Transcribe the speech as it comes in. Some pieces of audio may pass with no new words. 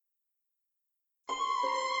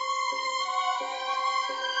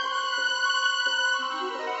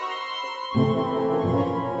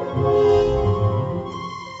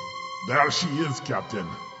There she is, Captain.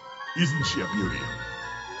 Isn't she a beauty?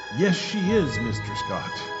 Yes, she is, Mr.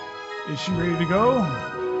 Scott. Is she ready to go?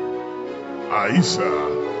 Aye,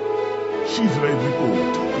 sir. She's ready to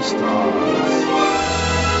go to the stars.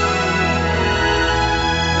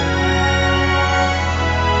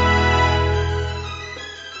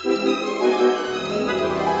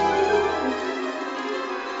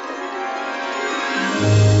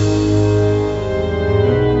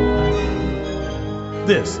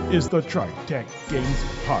 This is the TriTech Games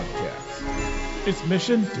Podcast. Its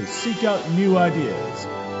mission to seek out new ideas,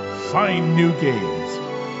 find new games,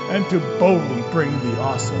 and to boldly bring the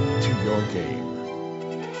awesome to your game.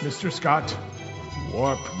 Mr. Scott,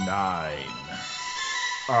 Warp 9.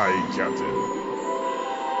 Aye, Captain.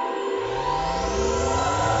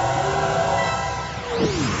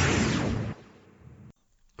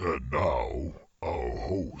 And now, our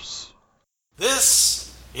host.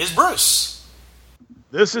 This is Bruce.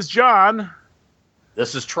 This is John.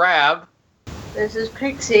 This is Trav. This is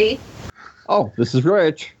Pixie. Oh, this is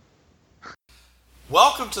Rich.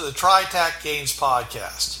 Welcome to the TriTech Games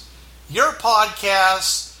Podcast. Your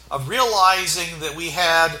podcast of realizing that we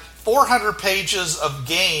had 400 pages of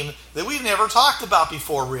game that we've never talked about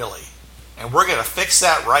before, really. And we're going to fix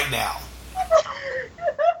that right now.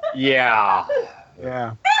 Yeah.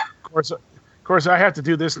 Yeah. Of course, I have to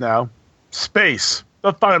do this now. Space,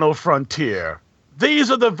 the final frontier.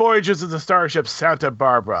 These are the voyages of the starship Santa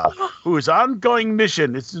Barbara, whose ongoing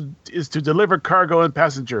mission is to deliver cargo and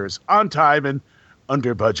passengers on time and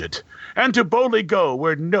under budget, and to boldly go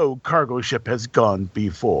where no cargo ship has gone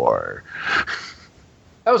before.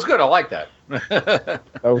 That was good. I like that. That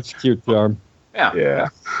was cute, John. Yeah.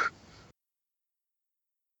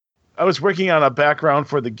 I was working on a background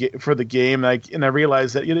for the game, and I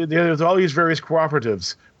realized that there's all these various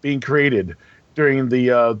cooperatives being created during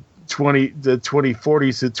the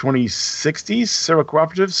 2040s to 2060s, several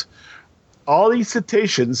cooperatives. All these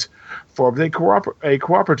cetaceans formed a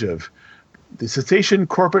cooperative, the Cetacean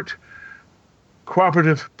Cooperative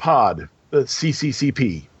Pod, the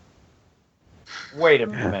CCCP. Wait a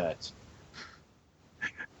minute.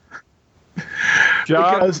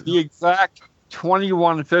 John, Because the exact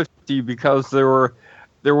 2150 because there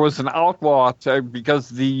was an outlaw because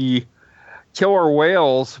the killer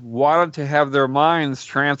whales wanted to have their minds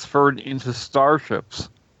transferred into starships.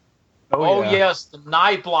 Oh, yes, the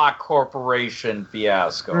Niblock Corporation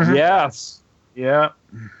fiasco. Mhm. Yes. Yeah.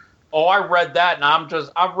 Oh, I read that, and I've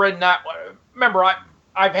read that. Remember,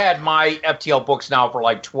 I've had my FTL books now for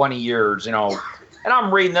like 20 years, and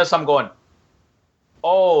I'm reading this, I'm going,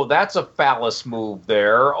 oh, that's a phallus move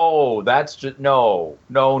there. Oh, that's just, no.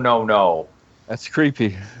 That's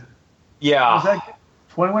creepy. Yeah. Was that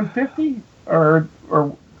 2150 or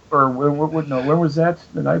when was that?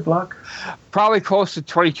 The night block? Probably close to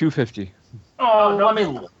 2250. Oh, no, let me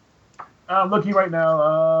look. I'm looking right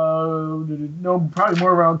now. No, probably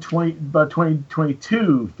more around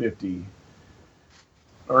 2250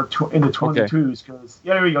 or in the 22s. Because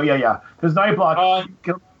there we go. Yeah. Because night block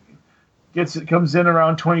comes in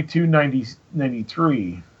around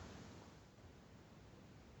 2293.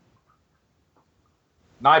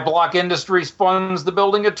 Niblock Industries funds the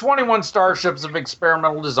building of 21 starships of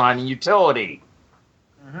experimental design and utility.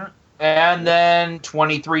 Mm-hmm. And then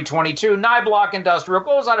 2322, Niblock Industrial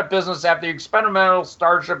goes out of business after the experimental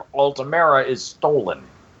starship Altamira is stolen.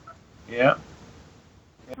 Yeah.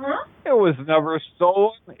 It was never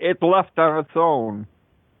stolen. It left on its own.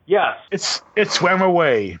 Yes. It swam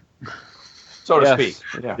away. So to Yes, speak.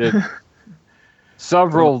 it did.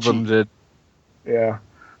 Several of them did. Yeah.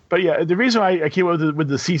 But yeah, the reason I came up with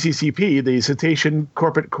the CCCP, the Cetacean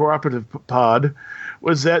Cooperative Pod,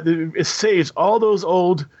 was that it saves all those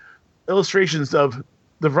old illustrations of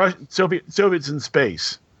the Soviets in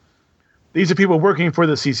space. These are people working for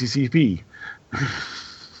the CCCP.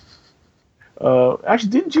 Actually,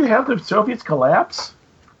 didn't you have the Soviets collapse,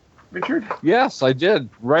 Richard? Yes, I did.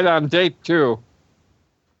 Right on date, too.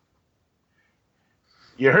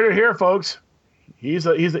 You heard it here, folks. He's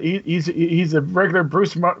a regular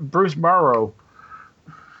Bruce Morrow.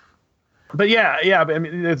 But yeah. I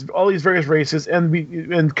mean, it's all these various races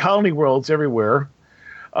and colony worlds everywhere.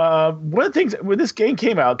 One of the things when this game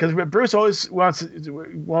came out, because Bruce always wants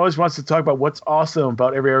to talk about what's awesome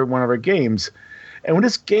about every one of our games, and when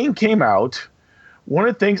this game came out, one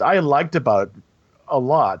of the things I liked about it a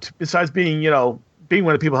lot, besides being one of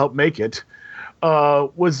the people who helped make it,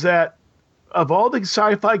 was that of all the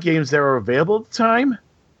sci-fi games that were available at the time,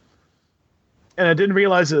 and I didn't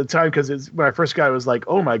realize at the time because when I first got it, I was like,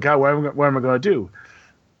 oh my God, what am I going to do?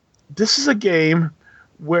 This is a game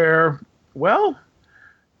where, well,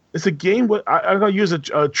 It's a game with. I'm going to use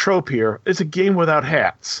a trope here. It's a game without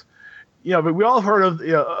hats. But we all heard of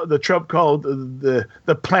the trope called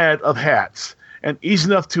the Planet of Hats, and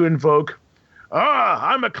easy enough to invoke.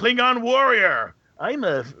 I'm a Klingon warrior. I'm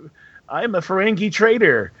a Ferengi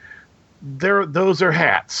trader. Those are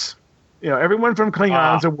hats. Everyone from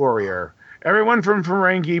Klingon's a warrior. Everyone from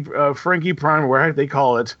Ferengi Prime, where they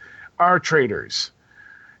call it, are traders.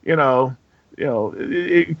 Totally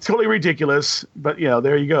ridiculous, but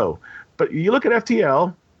there you go. But you look at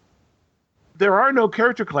FTL, there are no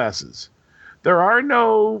character classes. There are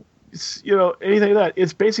no, anything like that.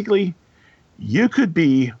 It's basically, you could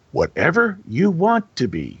be whatever you want to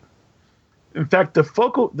be. In fact, the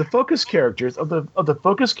focus characters of the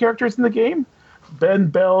focus characters in the game, Ben,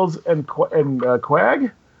 Bells, and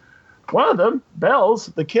Quag, one of them, Bells,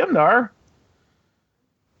 the Kimnar,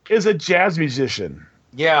 is a jazz musician.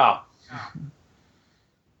 Yeah.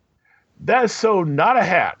 That is so not a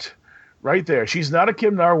hat, right there. She's not a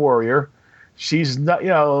Kimnar warrior. She's not,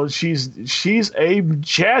 she's a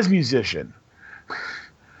jazz musician.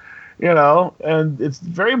 And it's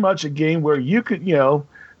very much a game where you could,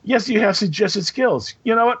 yes, you have suggested skills.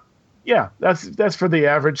 You know what? Yeah, that's for the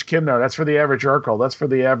average Kimnar. That's for the average Urkel. That's for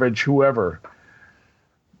the average whoever.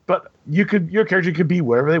 But your character could be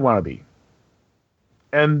whatever they want to be.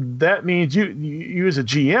 And that means you as a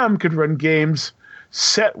GM could run games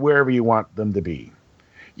set wherever you want them to be.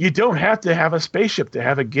 You don't have to have a spaceship to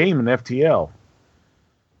have a game in FTL.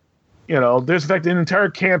 There's in fact an entire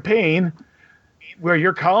campaign where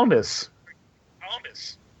you're colonists.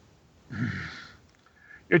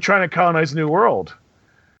 You're trying to colonize a new world.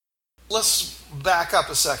 Let's back up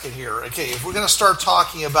a second here. Okay, if we're going to start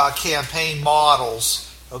talking about campaign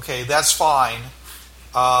models, okay, that's fine.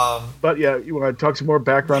 But yeah, you want to talk some more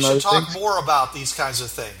background on things? We should talk things? more about these kinds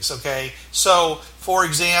of things, okay? So, for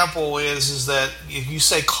example, is that if you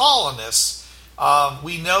say colonists,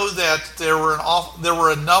 we know that there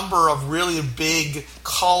were a number of really big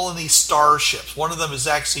colony starships. One of them is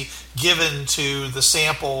actually given to the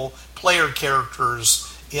sample player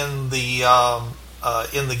characters in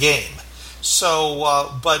the game.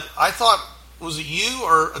 So, but I thought, was it you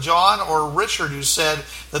or John or Richard who said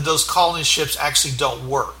that those colony ships actually don't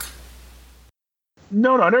work?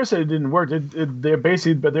 No, I never said it didn't work. They're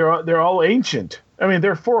basically, but they're all ancient. I mean,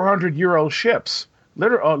 they're 400-year-old ships.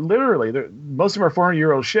 Literally, most of them are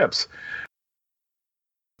 400-year-old ships.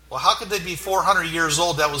 Well, how could they be 400 years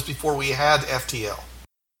old? That was before we had FTL.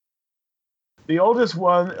 The oldest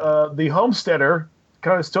one, the Homesteader,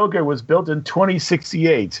 Conestoga, was built in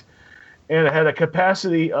 2068, and it had a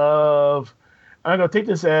capacity of, I'm going to take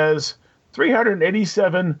this as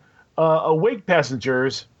 387 awake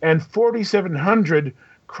passengers and 4,700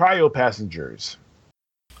 cryo passengers.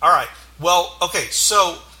 All right. Well, okay.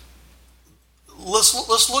 So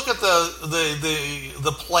let's look at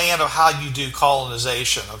the plan of how you do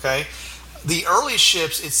colonization. Okay, the early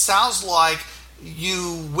ships. It sounds like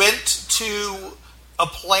you went to a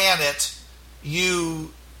planet.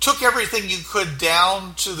 You took everything you could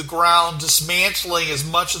down to the ground, dismantling as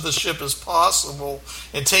much of the ship as possible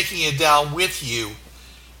and taking it down with you,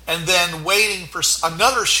 and then waiting for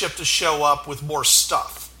another ship to show up with more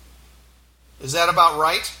stuff. Is that about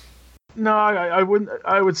right? No, I wouldn't.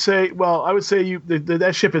 I would say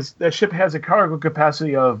that ship has a cargo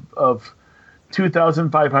capacity of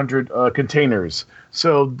 2,500 containers.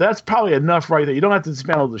 So that's probably enough right there. You don't have to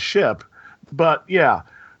dismantle the ship, but yeah.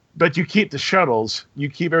 But you keep the shuttles, you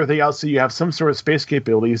keep everything else, so you have some sort of space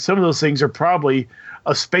capability. Some of those things are probably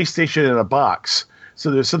a space station in a box.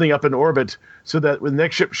 So there's something up in orbit so that when the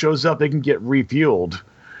next ship shows up, they can get refueled.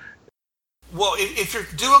 Well, if you're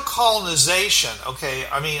doing colonization, okay,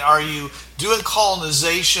 I mean, are you doing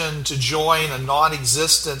colonization to join a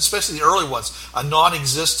non-existent, especially the early ones, a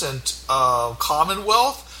non-existent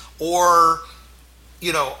commonwealth? Or,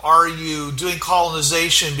 are you doing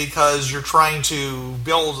colonization because you're trying to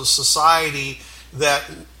build a society that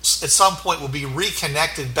at some point will be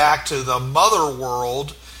reconnected back to the mother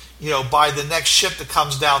world, by the next ship that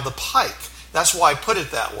comes down the pike? That's why I put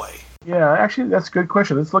it that way. Yeah, actually, that's a good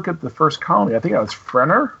question. Let's look at the first colony. I think that was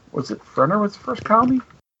Frenner. Was it Frenner was the first colony?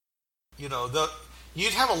 You'd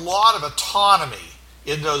have a lot of autonomy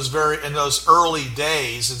in those early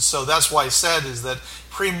days, and so that's why I said is that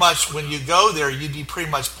pretty much when you go there, you'd be pretty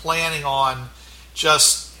much planning on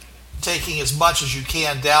just taking as much as you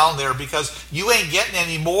can down there, because you ain't getting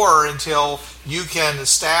any more until you can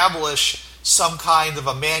establish some kind of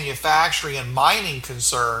a manufacturing and mining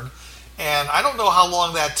concern. And I don't know how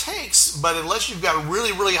long that takes, but unless you've got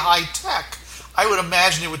really, really high tech, I would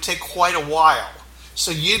imagine it would take quite a while.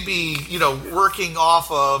 So you'd be, working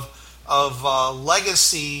off of of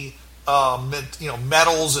legacy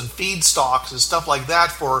metals and feedstocks and stuff like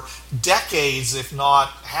that for decades, if not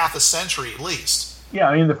half a century at least. Yeah,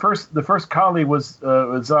 I mean the first colony was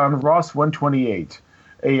on Ross 128,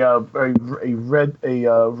 a red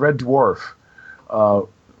dwarf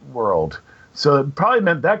world. So it probably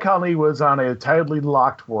meant that colony was on a tidally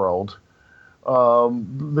locked world,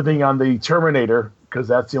 living on the Terminator, because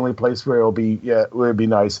that's the only place where it'll be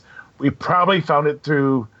nice. We probably found it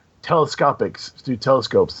through telescopes,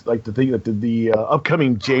 like the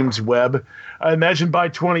upcoming James Webb. I imagine by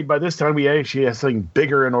this time we actually have something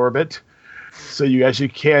bigger in orbit, so you actually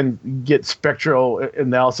can get spectral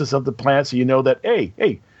analysis of the planet, so you know that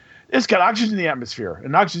hey, it's got oxygen in the atmosphere,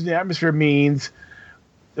 and oxygen in the atmosphere means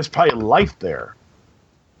there's probably life there.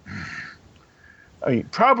 I mean,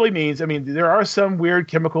 probably means. I mean, there are some weird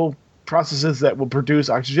chemical processes that will produce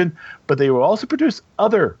oxygen, but they will also produce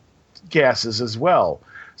other gases as well.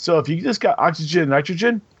 So if you just got oxygen and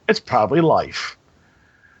nitrogen, it's probably life,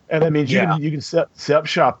 and that means you can set up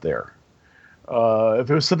shop there. If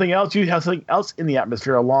it was something else, you'd have something else in the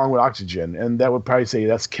atmosphere along with oxygen, and that would probably say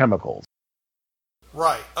that's chemicals.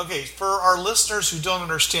 Right. Okay. For our listeners who don't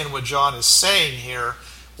understand what John is saying here,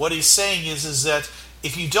 what he's saying is that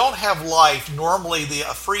if you don't have life, normally the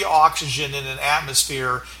free oxygen in an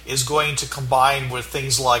atmosphere is going to combine with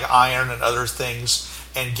things like iron and other things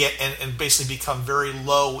and basically become very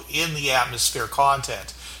low in the atmosphere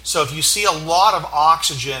content. So if you see a lot of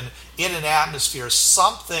oxygen in an atmosphere,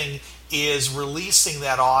 something is releasing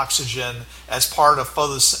that oxygen as part of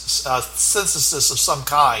photosynthesis of some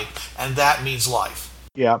kind, and that means life.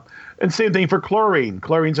 Yeah. And same thing for chlorine.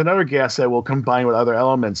 Chlorine's another gas that will combine with other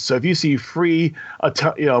elements. So if you see free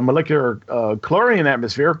molecular chlorine in the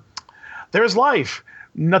atmosphere, there's life.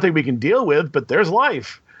 Nothing we can deal with, but there's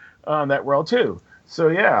life on that world too. So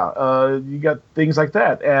you got things like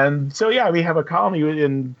that. And so we have a colony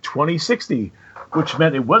in 2060, which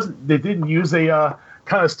meant they didn't use a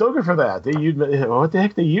Conestoga for that. They used, what the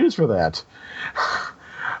heck they use for that?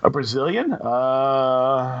 A Brazilian?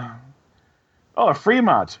 A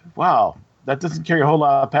Fremont. Wow, that doesn't carry a whole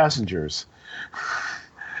lot of passengers.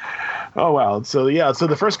 Oh wow. So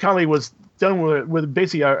the first colony was done with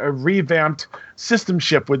basically a revamped system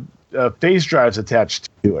ship with phase drives attached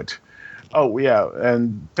to it. Oh yeah,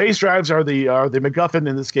 and phase drives are the MacGuffin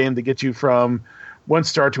in this game to get you from one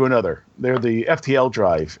star to another. They're the FTL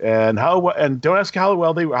drive, and don't ask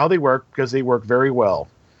how they work, because they work very well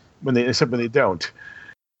except when they don't.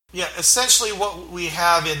 Yeah, essentially what we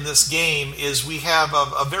have in this game is we have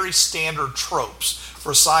a very standard tropes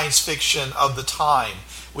for science fiction of the time,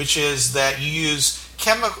 which is that you use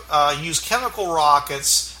chemical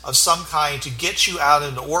rockets of some kind to get you out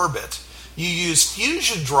into orbit. You use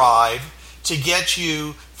fusion drive to get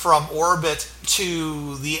you from orbit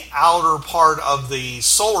to the outer part of the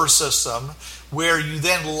solar system, where you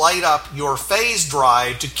then light up your phase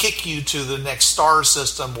drive to kick you to the next star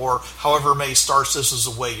system, or however many star systems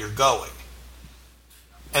away you're going.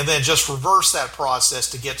 And then just reverse that process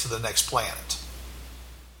to get to the next planet.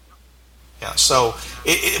 Yeah, so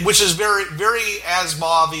which is very, very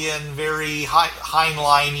Asimovian, very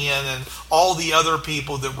Heinleinian, and all the other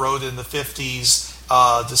people that wrote in the 50s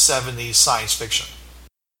to 70s science fiction.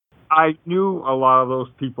 I knew a lot of those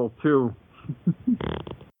people too.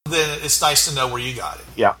 Then it's nice to know where you got it.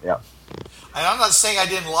 Yeah. And I'm not saying I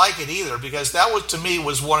didn't like it either, because that was, to me,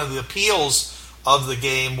 was one of the appeals of the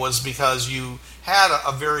game, was because you had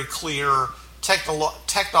a very clear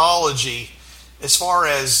technology as far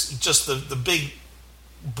as just the big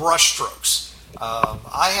brushstrokes.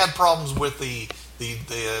 I had problems with the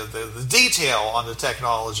detail on the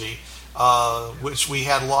technology, which we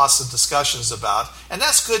had lots of discussions about, and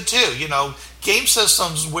that's good too. Game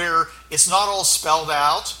systems where it's not all spelled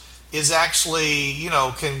out is actually,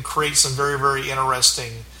 can create some very, very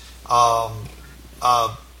interesting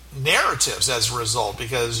narratives as a result,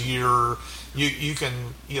 because you can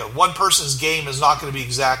one person's game is not going to be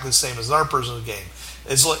exactly the same as another person's game.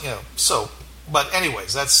 It's like but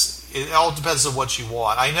anyways, it all depends on what you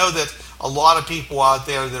want. I know that a lot of people out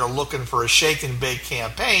there that are looking for a shake and bake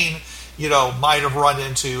campaign, might have run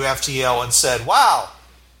into FTL and said, "Wow,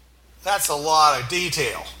 that's a lot of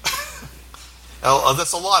detail."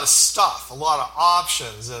 That's a lot of stuff, a lot of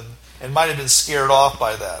options, and might have been scared off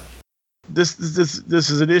by that. This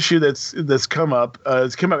is an issue that's come up.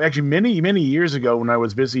 It's come up actually many years ago when I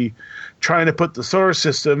was busy trying to put the solar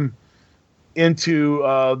system into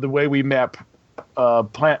the way we map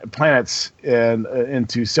planets and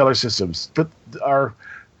into stellar systems. Put our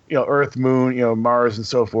Earth, Moon, Mars, and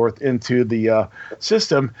so forth into the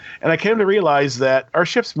system, and I came to realize that our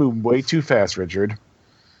ships move way too fast, Richard.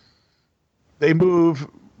 they move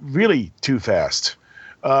really too fast.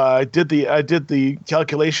 I did the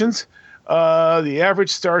calculations. The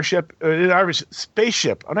average average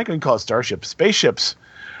spaceship. I'm not going to call it starship. Spaceships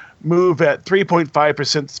move at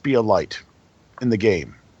 3.5% speed of light in the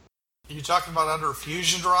game. Are you talking about under a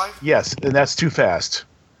fusion drive? Yes, and that's too fast.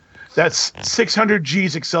 That's 600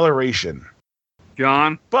 G's acceleration.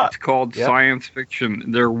 John, But- it's called Yep. science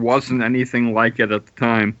fiction. There wasn't anything like it at the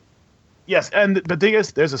time. Yes, and the thing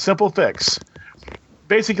is, there's a simple fix.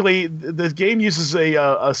 Basically, the game uses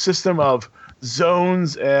a system of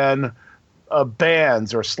zones and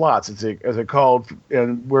bands or slots, as they're called,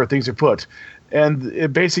 and where things are put. And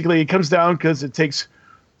it comes down because it takes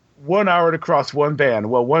 1 hour to cross one band.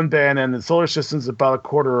 Well, one band in the solar system is about a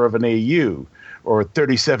quarter of an AU, or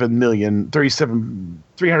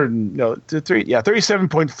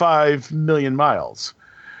 37.5 million miles.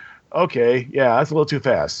 Okay, yeah, that's a little too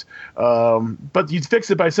fast. But you'd fix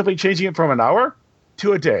it by simply changing it from an hour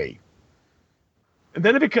to a day. And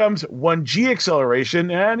then it becomes 1G acceleration,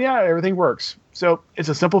 and yeah, everything works. So it's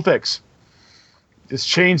a simple fix. Just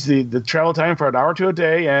change the travel time from an hour to a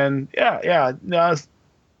day, and it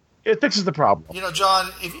fixes the problem. You know, John,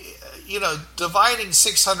 dividing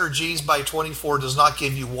 600 Gs by 24 does not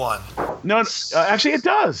give you 1. No, actually, it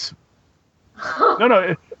does.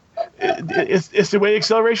 No, it's the way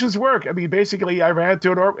accelerations work. I mean, basically, I ran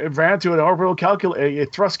through an orbital a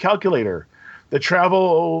thrust calculator. The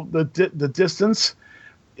travel, the distance.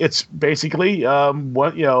 It's basically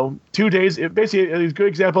 2 days. A good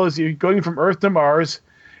example is you're going from Earth to Mars,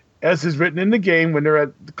 as is written in the game. When they're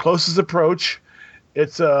at the closest approach,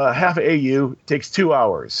 it's half AU. It takes 2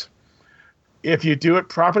 hours. If you do it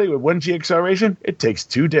properly with 1G acceleration, it takes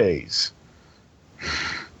 2 days.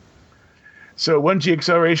 So 1G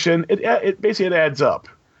acceleration, it basically adds up.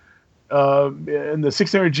 And the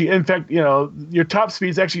 600G, in fact, your top speed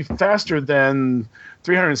is actually faster than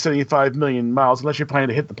 375 million miles, unless you're planning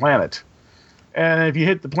to hit the planet. And if you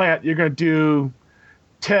hit the planet, you're going to do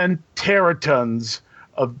 10 teratons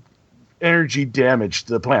of energy damage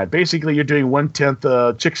to the planet. Basically, you're doing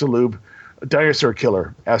 1/10 Chicxulub, a dinosaur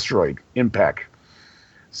killer asteroid impact.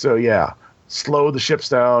 So yeah, slow the ships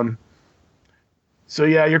down. So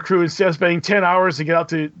yeah, your crew, instead of spending 10 hours to get out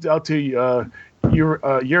to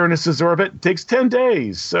Uranus's orbit, it takes 10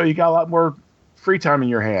 days. So you got a lot more free time in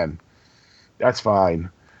your hand. That's fine.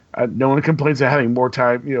 No one complains about having more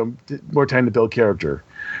time to build character.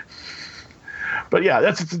 But yeah,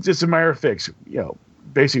 that's just a minor fix.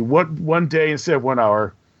 Basically one day instead of 1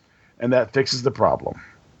 hour, and that fixes the problem.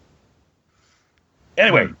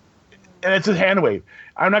 Anyway, and it's a hand wave.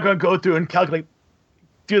 I'm not going to go through and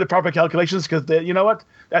do the proper calculations because you know what?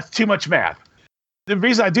 That's too much math. The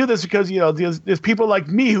reason I do this is because there's people like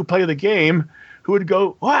me who play the game who would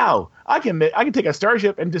go, "Wow, I can take a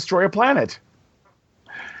starship and destroy a planet."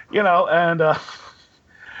 You have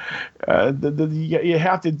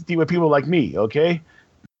to deal with people like me, okay?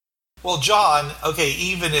 Well, John, okay,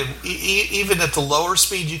 even at the lower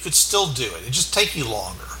speed, you could still do it. It just take you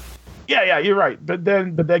longer. Yeah, you're right. But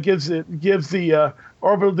that gives the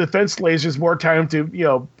orbital defense lasers more time to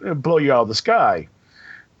blow you out of the sky.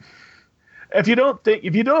 If you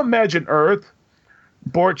don't imagine Earth,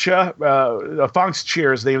 Borcha,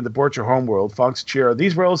 Fonxchir is the name of the Borcha homeworld, Fonxchir.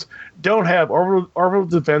 These worlds don't have orbital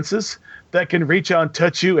defenses that can reach out and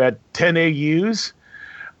touch you at 10 AUs.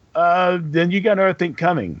 Then you got another thing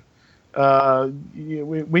coming.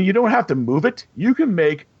 When you don't have to move it, you can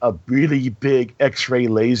make a really big X-ray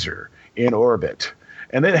laser in orbit,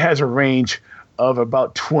 and it has a range of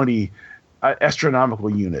about 20 astronomical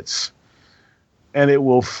units, and it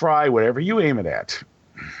will fry whatever you aim it at.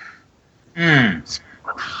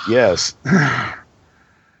 Yes.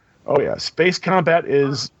 Oh yeah, space combat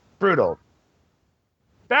is brutal.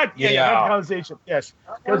 Colonization. Yes,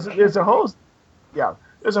 because there's a whole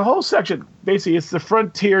section. Basically, it's the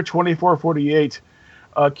Frontier 2448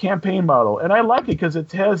 campaign model, and I like it because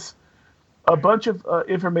it has a bunch of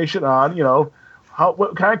information on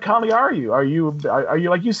what kind of colony are you? Are you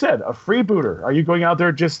like you said, a freebooter? Are you going out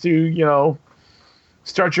there just to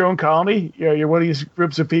start your own colony? You're one of these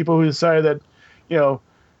groups of people who decide that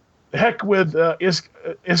heck with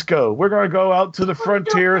ISCO. We're going to go out to the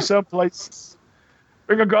frontier someplace.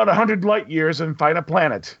 We're going to go out 100 light years and find a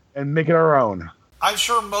planet and make it our own. I'm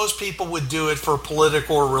sure most people would do it for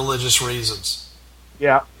political or religious reasons.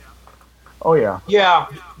 Yeah. Oh, yeah. Yeah.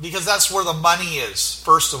 Because that's where the money is,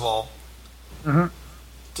 first of all, to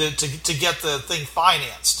get the thing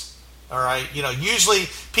financed. All right? Usually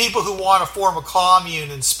people who want to form a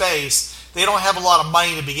commune in space, they don't have a lot of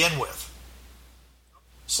money to begin with.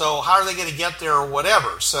 So how are they going to get there or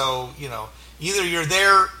whatever? So, Either you're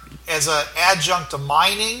there as an adjunct to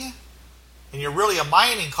mining, and you're really a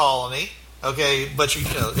mining colony, okay, but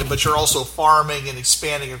you're also farming and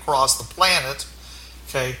expanding across the planet,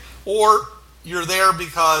 okay, or you're there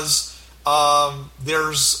because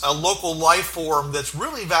there's a local life form that's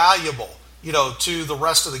really valuable, to the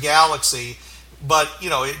rest of the galaxy, but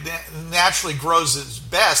it naturally grows its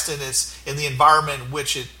best in the environment in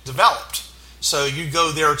which it developed. So you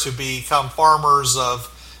go there to become farmers of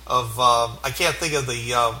I can't think of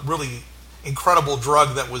the really incredible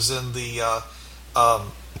drug that was in the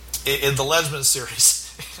Lesman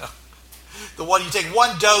series. The one you take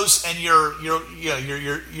one dose and you're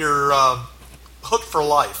hooked for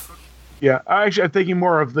life. Yeah, I'm thinking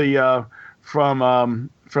more of the from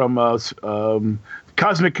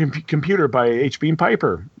Cosmic Computer by H. Beam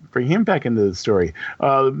Piper. Bring him back into the story.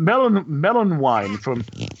 Melon Wine from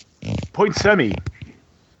Point Semi.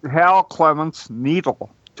 Hal Clements Needle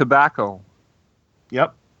Tobacco.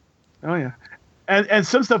 Yep. Oh yeah. And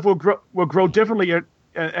some stuff will grow differently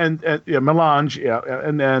and melange,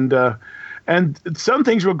 and some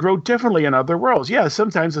things will grow differently in other worlds. Yeah,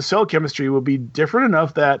 sometimes the cell chemistry will be different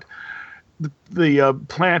enough that the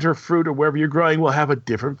plant or fruit or wherever you're growing will have a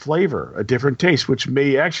different flavor, a different taste, which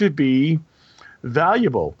may actually be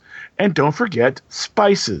valuable. And don't forget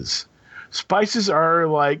spices. Spices are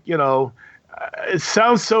like, it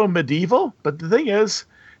sounds so medieval, but the thing is,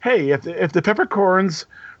 hey, if the peppercorns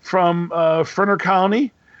from Fronner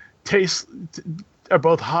Colony are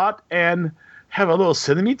both hot and have a little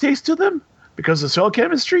cinnamon taste to them because of cell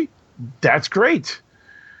chemistry, that's great.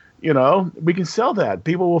 We can sell that.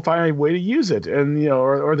 People will find a way to use it. And,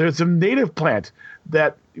 or there's some native plant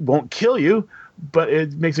that won't kill you, but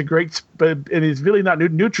it makes a great, and it's really not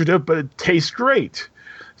nutritive, but it tastes great.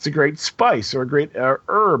 It's a great spice or a great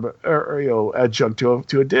herb or adjunct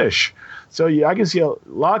to a dish. So yeah, I can see a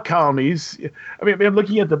lot of colonies. I mean, I'm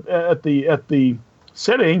looking at the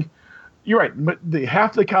setting. You're right.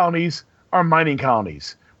 Half the colonies are mining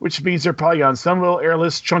colonies, which means they're probably on some little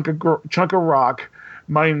airless chunk of rock,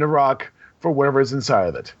 mining the rock for whatever is inside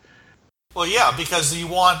of it. Well, yeah, because you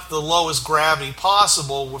want the lowest gravity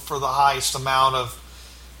possible for the highest amount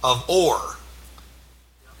of ore,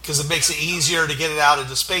 because it makes it easier to get it out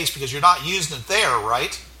into space because you're not using it there,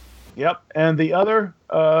 right? Yep, and the other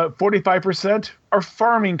 45% are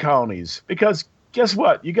farming colonies, because guess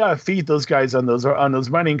what? You got to feed those guys on those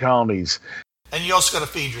mining colonies, and you also got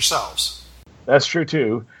to feed yourselves. That's true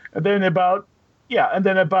too. And then about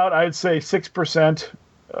I'd say 6%.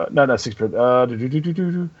 Not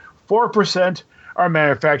 6%. 4% are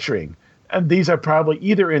manufacturing, and these are probably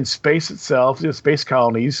either in space itself, space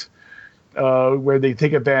colonies, where they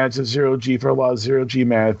take advantage of zero G for a lot of zero G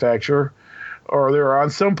manufacture, or they're on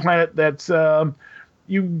some planet that's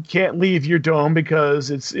you can't leave your dome because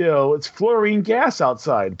it's fluorine gas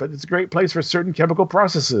outside, but it's a great place for certain chemical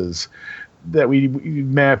processes that we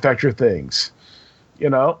manufacture things,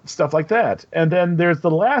 stuff like that. And then there's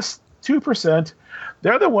the last 2%.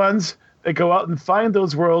 They're the ones that go out and find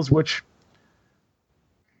those worlds which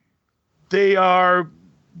they're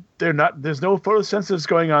not, there's no photosynthesis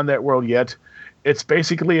going on in that world yet. It's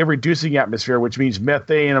basically a reducing atmosphere, which means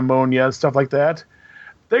methane, ammonia, stuff like that.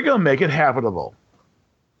 They're going to make it habitable.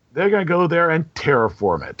 They're going to go there and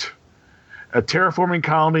terraform it. A terraforming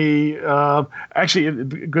colony, actually, a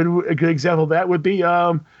good example of that would be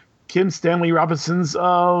Kim Stanley Robinson's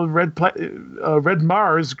Red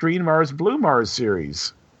Mars, Green Mars, Blue Mars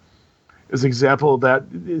series. Is an example of that.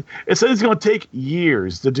 It says it's going to take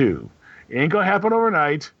years to do. It ain't going to happen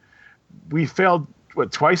overnight. We failed,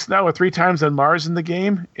 twice now or 3 times on Mars in the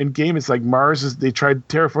game? In game, it's like they tried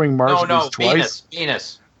terraforming Mars twice. Venus.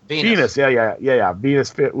 Yeah.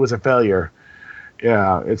 Venus was a failure.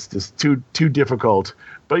 Yeah, it's just too difficult.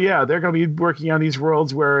 But yeah, they're going to be working on these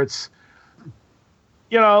worlds where it's,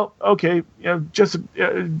 just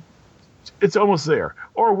it's almost there.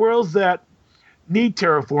 Or worlds that need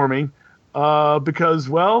terraforming because,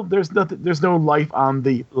 there's no life on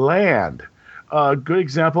the land. Good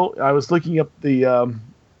example. I was looking up the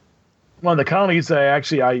one of the colonies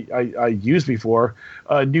that I used before,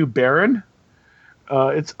 New Baron.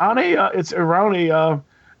 It's around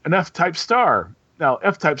an F-type star. Now,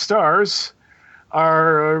 F-type stars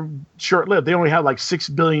are short-lived. They only have like 6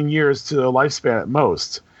 billion years to the lifespan at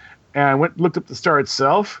most. And I looked up the star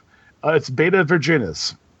itself. It's Beta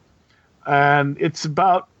Virginis, and it's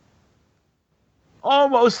about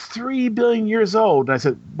almost 3 billion years old. And I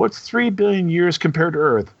said, what's 3 billion years compared to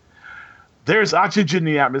Earth? There's oxygen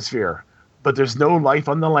in the atmosphere, but there's no life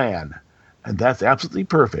on the land. And that's absolutely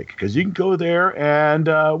perfect, because you can go there and,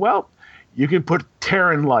 you can put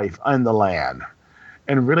Terran life on the land.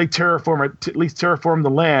 and really terraform it, at least terraform the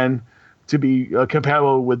land to be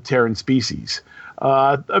compatible with Terran species.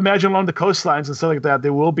 Imagine along the coastlines and stuff like that,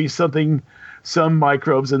 there will be some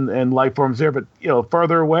microbes and life forms there, but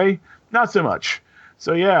farther away, not so much.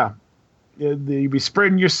 So yeah, you'd be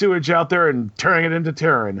spreading your sewage out there and turning it into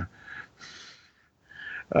Terran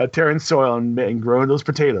soil and growing those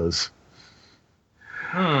potatoes.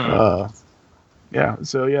 Yeah.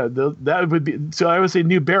 So yeah, that would be. So I would say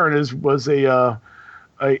New Baron was a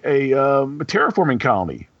terraforming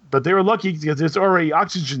colony, but they were lucky because there's already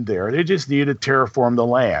oxygen there. They just needed to terraform the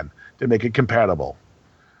land to make it compatible.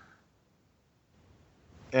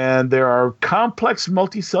 And there are complex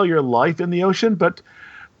multicellular life in the ocean, but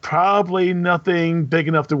probably nothing big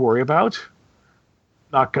enough to worry about.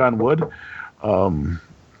 Knock on wood.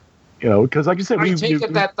 Because like you said, I take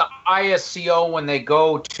it that the ISCO, when they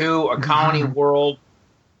go to a colony world,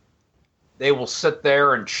 they will sit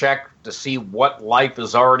there and check to see what life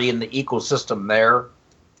is already in the ecosystem there.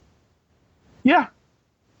 Yeah.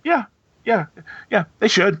 They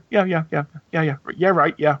should. Yeah.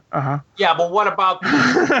 Right. Yeah. Yeah, but what about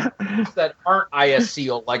these that aren't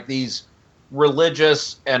ISCO, like these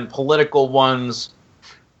religious and political ones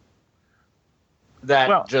that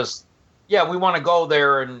we want to go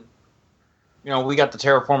there and, we got the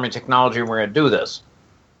terraforming technology and we're going to do this.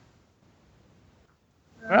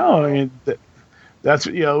 Well, I mean, that's,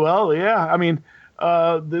 yeah. I mean,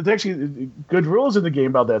 there's actually good rules in the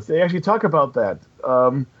game about that. They actually talk about that.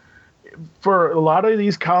 For a lot of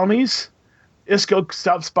these colonies, ISCO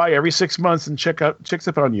stops by every 6 months and checks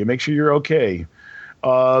up on you, make sure you're okay.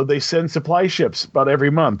 They send supply ships about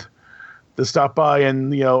every month to stop by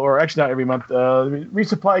and, or actually not every month.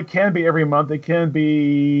 Resupply can be every month. It can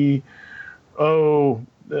be,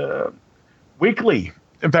 weekly.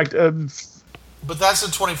 In fact, but that's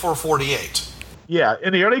in 2448. Yeah,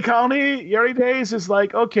 in the early days, it's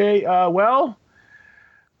like, okay,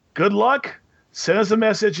 good luck. Send us a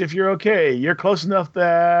message if you're okay. You're close enough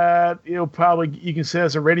that you can send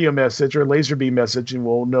us a radio message or a laser beam message, and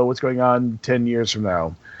we'll know what's going on 10 years from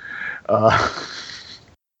now.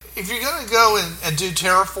 If you're going to go and do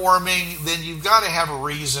terraforming, then you've got to have a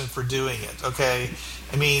reason for doing it, okay?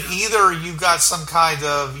 I mean, either you've got some kind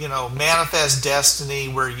of, manifest destiny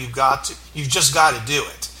where you've just got to do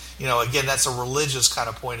it. Again, that's a religious kind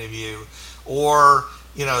of point of view. Or,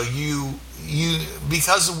 you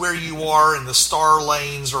because of where you are in the star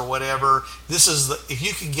lanes or whatever, if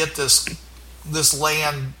you can get this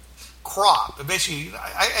land crop. Basically,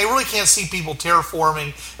 I really can't see people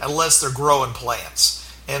terraforming unless they're growing plants.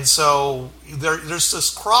 And so there's this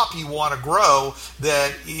crop you want to grow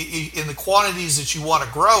that in the quantities that you want to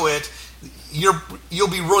grow it, you'll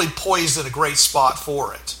be really poised in a great spot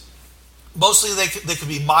for it. Mostly they could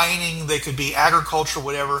be mining, they could be agriculture,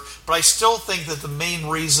 whatever, but I still think that the main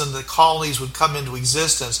reason that colonies would come into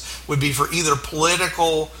existence would be for either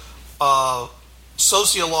political,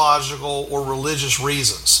 sociological, or religious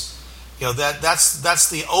reasons. That's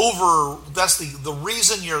the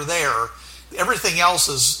reason you're there. Everything else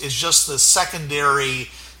is just the secondary,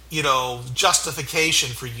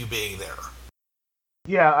 justification for you being there.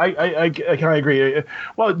 Yeah, I kind of agree.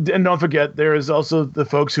 Well, and don't forget, there is also the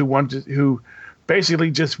folks who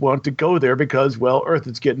basically just want to go there because, Earth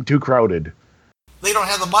is getting too crowded. They don't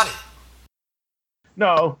have the money.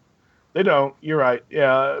 No, they don't. You're right.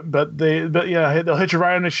 Yeah, but they'll hitch a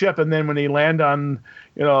ride on a ship, and then when they land on,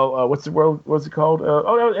 what's it called?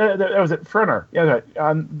 That was at Frenner. Yeah,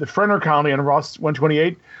 on the Frenner colony on Ross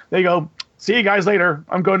 128. They go, see you guys later.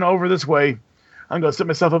 I'm going over this way. I'm going to set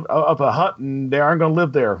myself up a hut, and they aren't going to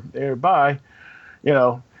live there. Bye.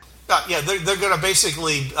 Yeah, they're going to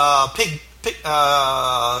basically piggyback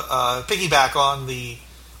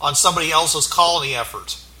on somebody else's colony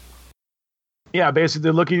effort. Yeah,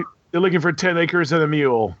 basically they're looking for 10 acres and a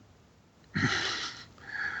mule.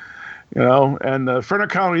 And the Frenner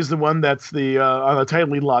colony is the one that's on the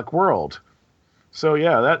tightly locked world. So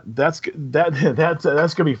yeah, that's going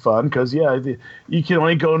to be fun because you can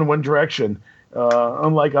only go in one direction.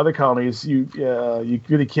 Unlike other colonies, you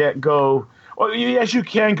really can't go. Well, yes, you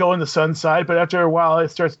can go in the sun side, but after a while, it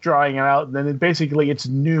starts drying out, and then basically it's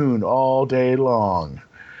noon all day long,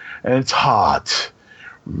 and it's hot,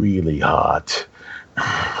 really hot.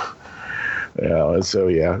 So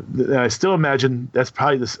yeah, and I still imagine that's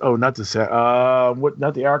probably this. Oh, not the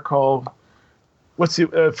not the Arcol. What's it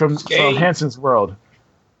from Hansen's World?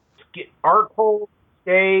 Arcol,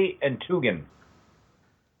 Skay, and Tugan.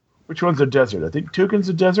 Which one's a desert? I think Tugan's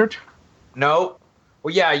a desert. No.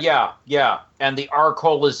 Well, yeah. And the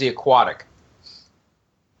Arcol is the aquatic.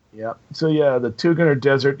 Yeah. So yeah, the Tugan are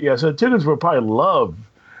desert. Yeah. So the Tugans will probably love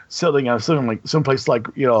settling on someplace like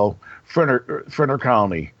Frenner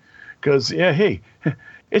Colony, because hey,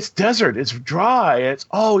 it's desert, it's dry, it's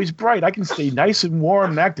always bright. I can stay nice and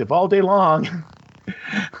warm and active all day long.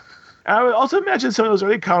 I would also imagine some of those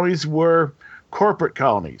early colonies were corporate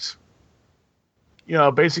colonies.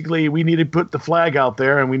 Basically, we need to put the flag out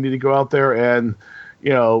there, and we need to go out there and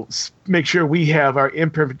make sure we have our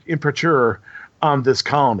imprimatur on this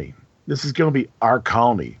colony. This is going to be our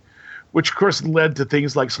colony, which of course led to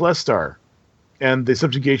things like Celestar and the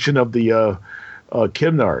subjugation of the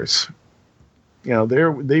Kymnars.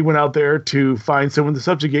 They went out there to find someone to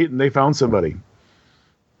subjugate, and they found somebody.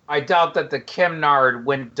 I doubt that the Kymnard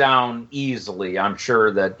went down easily. I'm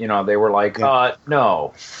sure that they were like,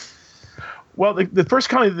 no. Well, the first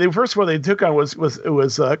colony, the first one they took on was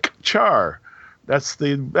Kchar. That's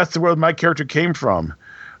the world my character came from,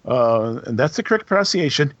 and that's the correct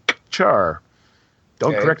pronunciation, Kchar.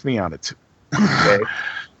 Don't correct me on it. Okay.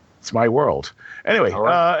 It's my world. Anyway,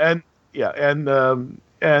 right.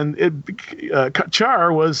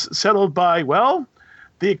 Kchar was settled by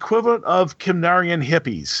the equivalent of Kymnarian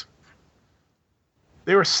hippies.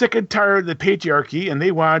 They were sick and tired of the patriarchy, and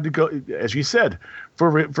they wanted to go, as you said,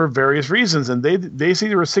 for various reasons. And they say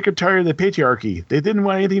they were sick and tired of the patriarchy. They didn't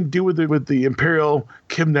want anything to do with the imperial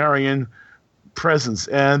Kymnarian presence,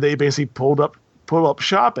 and they basically pulled up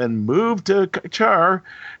shop and moved to Kchar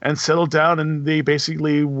and settled down. And they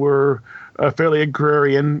basically were fairly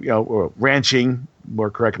agrarian, or ranching, more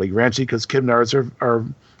correctly, because Kymnars are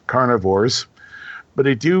carnivores. But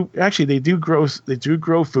they do grow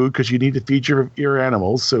food, because you need to feed your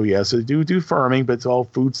animals. So yes, they do farming, but it's all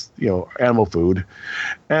foods, animal food.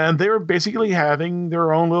 And they were basically having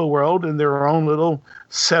their own little world and their own little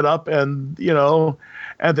setup, and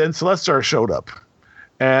and then Celestar showed up,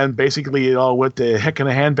 and basically it all went to heck in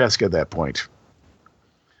a handbasket at that point.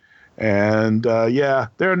 And there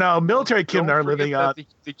are now military Kymnar living on.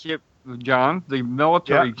 The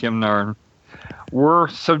military Kymnar were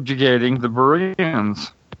subjugating the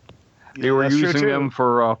Bereans. They were using them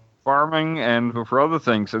for farming and for other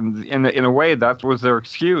things, and in a way that was their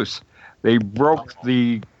excuse. They broke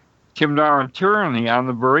the Kymnaran tyranny on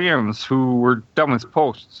the Bereans, who were dumb as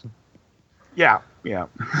posts. Yeah.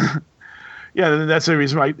 And that's the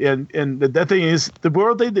reason why. And that thing is, the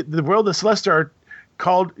world the Celestar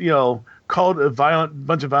called a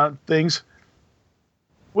bunch of violent things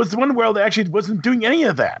was the one world that actually wasn't doing any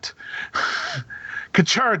of that.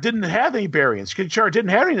 Kchar didn't have any Bereans. Kchar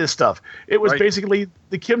didn't have any of this stuff. It was basically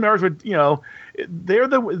the Kymnars would,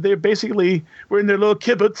 they basically were in their little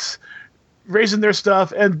kibbutz, raising their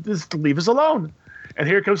stuff, and just leave us alone. And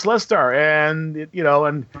here comes Celestar, and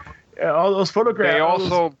and all those photographs. They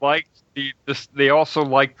also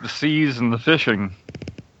liked the seas and the fishing.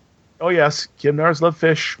 Oh yes, Kymnars love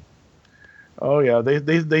fish. Oh yeah,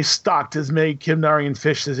 they stocked as many Kymnarian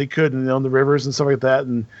fish as they could in the rivers and stuff like that.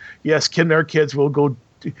 And yes, Kymnar kids will go.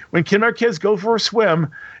 When Kymnar kids go for a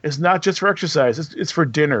swim, it's not just for exercise; it's for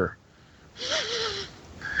dinner.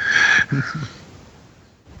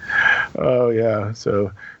 Oh yeah,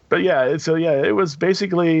 it was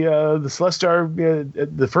basically the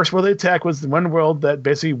Celestar. The first world they attacked was the one world that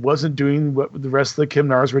basically wasn't doing what the rest of the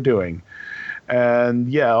Kymnars were doing.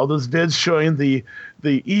 And all those vids showing the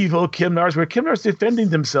evil Kymnars, where Kymnars defending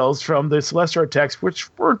themselves from the Celestar attacks, which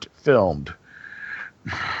weren't filmed.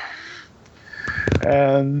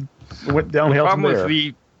 And it went downhill from there.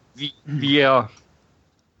 The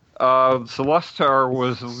Celestar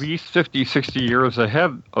was at least 50, 60 years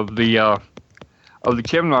ahead of the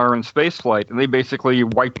Kymnar in spaceflight, and they basically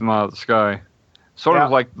wiped them out of the sky. Sort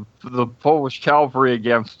of like the Polish cavalry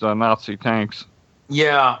against Nazi tanks.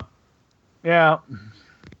 Yeah. Yeah.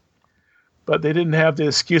 But they didn't have the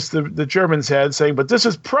excuse the Germans had, saying, but this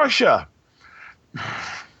is Prussia.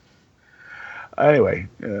 Anyway.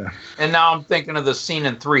 And now I'm thinking of the scene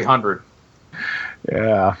in 300.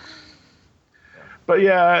 Yeah. But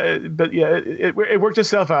it worked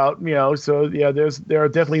itself out, So there are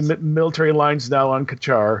definitely military lines now on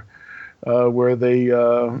Kchar, where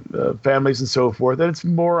the families and so forth. And it's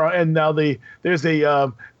more, and now there's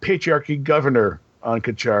a patriarchy governor on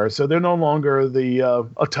Kchar, so they're no longer the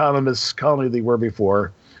autonomous colony they were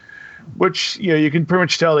before. Which you can pretty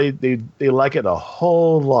much tell they like it a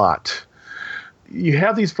whole lot. You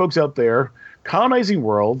have these folks out there colonizing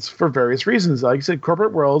worlds for various reasons. Like I said,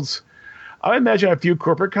 corporate worlds. I imagine a few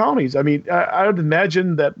corporate colonies. I mean, I would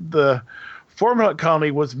imagine that the Formula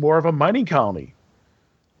colony was more of a mining colony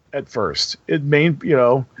at first. It made,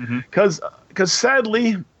 because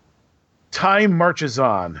sadly, time marches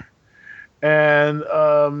on,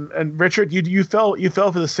 and Richard, you fell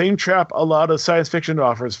for the same trap a lot of science fiction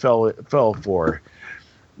authors fell for.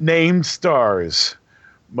 named stars.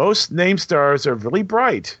 Most named stars are really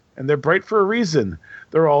bright, and they're bright for a reason.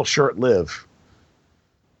 They're all short-lived.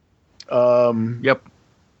 Yep.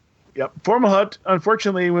 Yep. Fomalhaut,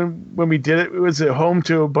 unfortunately, when we did it, it was at home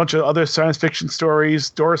to a bunch of other science fiction stories,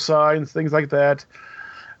 door signs, things like that.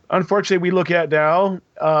 Unfortunately, we look at now,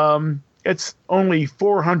 it's only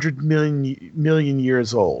 400 million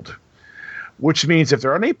years old, which means if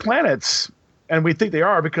there are any planets, and we think they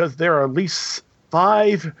are because there are at least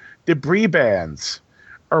 5 debris bands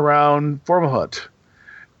around Fomalhaut.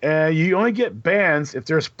 And you only get bands if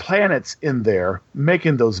there's planets in there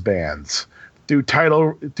making those bands through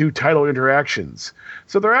tidal interactions.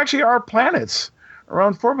 So there actually are planets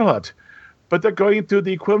around Fomalhaut, but they're going through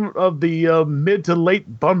the equivalent of the mid to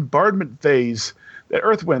late bombardment phase that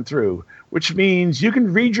Earth went through, which means you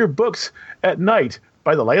can read your books at night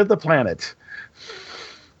by the light of the planet.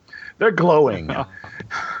 They're glowing.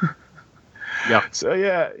 Yeah. So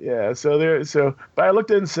yeah. But I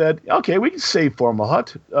looked at it and said, okay, we can save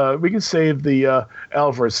Fomalhaut. We can save the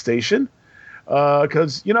Alvarez station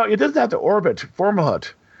because it doesn't have to orbit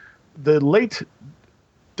Fomalhaut. The late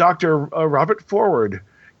Dr. Robert Forward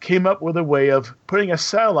came up with a way of putting a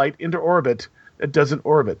satellite into orbit that doesn't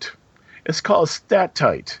orbit. It's called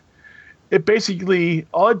Statite. It basically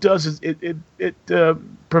all it does is it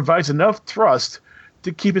provides enough thrust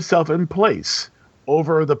to keep itself in place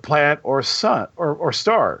over the planet or sun or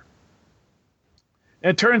star.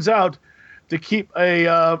 And it turns out to keep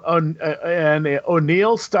an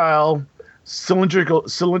O'Neill-style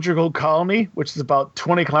cylindrical colony, which is about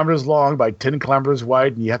 20 kilometers long by 10 kilometers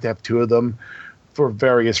wide, and you have to have 2 of them for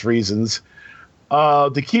various reasons.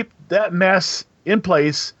 To keep that mass in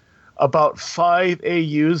place, about 5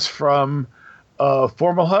 AUs from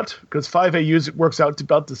Fomalhaut, because 5 AUs works out to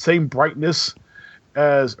about the same brightness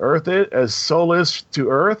as Sol is to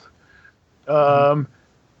Earth.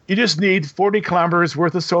 You just need 40 kilometers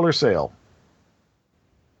worth of solar sail.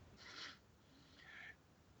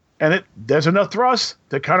 And there's enough thrust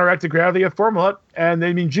to counteract the gravity of Fomalhaut, and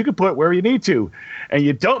that means you can put it where you need to. And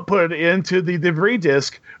you don't put it into the debris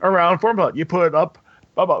disk around Fomalhaut. You put it up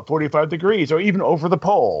about 45 degrees, or even over the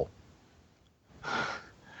pole.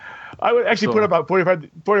 I would actually put it about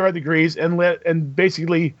 45 degrees and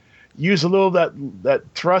basically use a little of that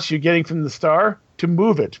thrust you're getting from the star to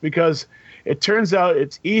move it, because it turns out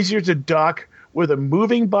it's easier to dock with a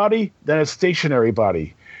moving body than a stationary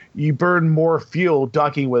body. You burn more fuel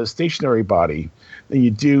docking with a stationary body than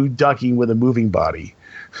you do docking with a moving body.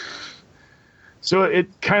 So it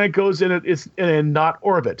kind of goes in a not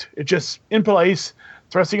orbit. It's just in place,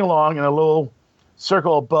 thrusting along in a little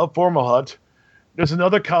circle above Fomalhaut. There's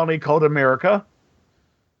another colony called America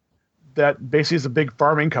that basically is a big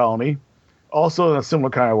farming colony, also in a similar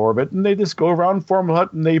kind of orbit. And they just go around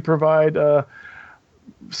Fomalhaut and they provide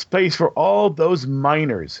space for all those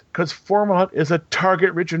miners, because Fomalhaut is a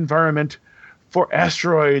target-rich environment for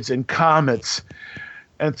asteroids and comets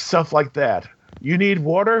and stuff like that. You need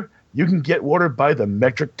water, you can get water by the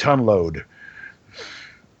metric ton load,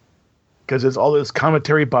 because there's all those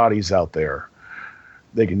cometary bodies out there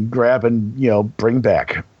they can grab and bring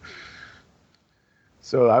back.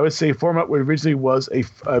 So I would say Fomalhaut originally was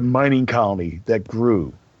a mining colony that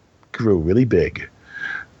grew really big.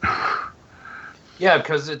 Yeah,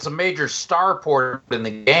 because it's a major starport in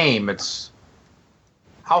the game. It's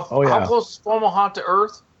how close is Fomalhaut to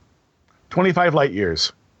Earth? 25 light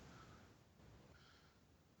years.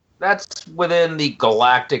 That's within the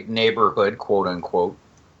galactic neighborhood, quote unquote.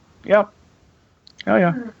 Yep. Oh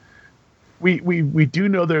yeah. We do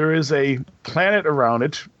know there is a planet around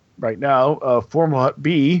it right now, Fomalhaut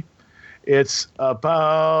B. It's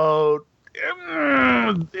about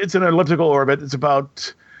it's an elliptical orbit. It's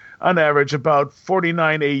about, on average, about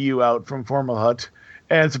 49 AU out from Fomalhaut,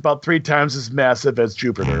 and it's about 3 times as massive as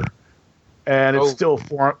Jupiter, and it's still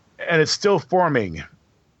forming.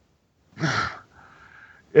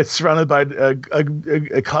 It's surrounded by a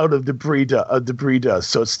cloud of debris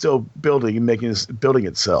dust, so it's still building and building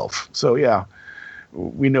itself. So yeah,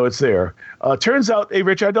 we know it's there. Turns out, hey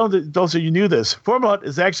Rich, I don't know those of you knew this. Fomalhaut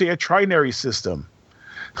is actually a trinary system.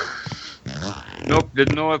 Nope,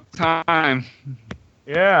 didn't know at the time.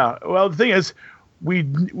 Yeah, well, the thing is,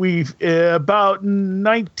 we've about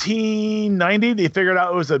 1990 they figured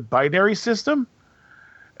out it was a binary system,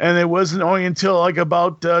 and it wasn't only until like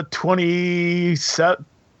about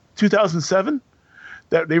 2007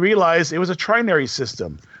 that they realized it was a trinary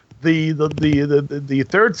system. The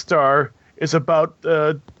third star is about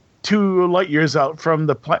 2 light years out from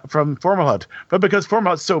Fomalhaut, but because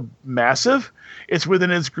Fomalhaut's so massive, it's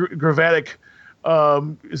within its gravitic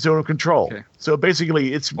zone of control. Okay. So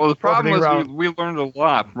basically, it's Well, the problem orbiting was we learned a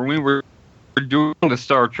lot when we were doing the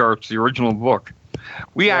star charts, the original book.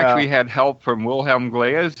 We actually had help from Wilhelm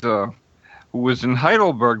Glaise, who was in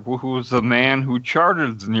Heidelberg, who was the man who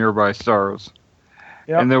charted the nearby stars.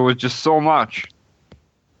 Yep. And there was just so much.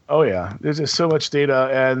 Oh yeah, there's just so much data,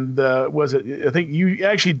 and was it? I think you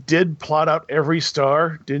actually did plot out every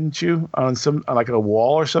star, didn't you, on like a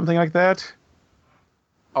wall or something like that?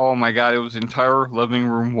 Oh my God! It was an entire living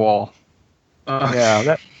room wall.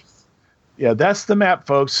 Yeah, that's the map,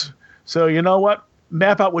 folks. So you know what?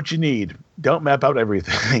 Map out what you need. Don't map out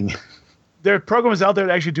everything. There are programs out there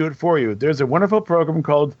that actually do it for you. There's a wonderful program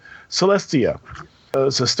called Celestia.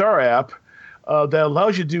 It's a star app that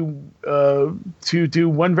allows you to do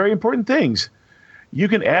one very important things. You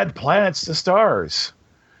can add planets to stars.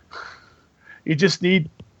 You just need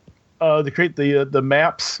to create the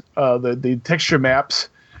maps, the texture maps,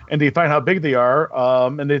 and define how big they are.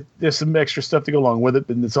 And there's some extra stuff to go along with it,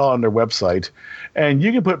 and it's all on their website. And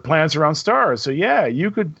you can put planets around stars. So yeah, you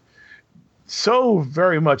could so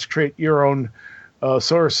very much create your own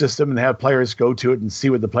solar system and have players go to it and see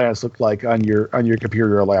what the planets look like on your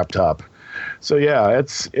computer or laptop. So yeah,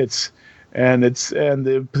 it's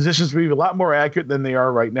the positions will be a lot more accurate than they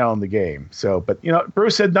are right now in the game. So, but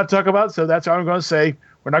Bruce said not to talk about it, so that's all I'm going to say.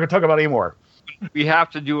 We're not going to talk about it anymore. We have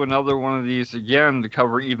to do another one of these again to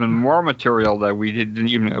cover even more material that we didn't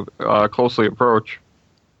even closely approach,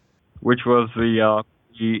 which was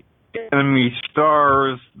the enemy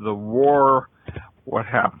stars, the war, what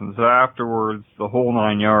happens afterwards, the whole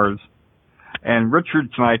 9 yards. And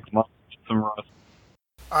Richard tonight must get some rest.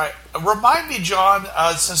 All right. Remind me, John,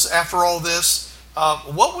 since after all this,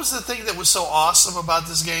 what was the thing that was so awesome about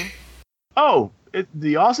this game? Oh,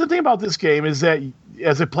 the awesome thing about this game is that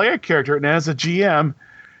as a player character and as a GM,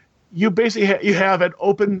 you basically you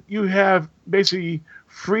have basically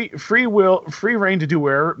free will, free reign to do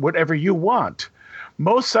whatever you want.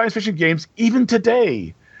 Most science fiction games, even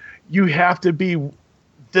today, you have to be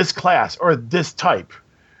this class or this type.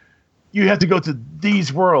 You have to go to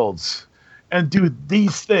these worlds and do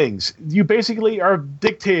these things. You basically are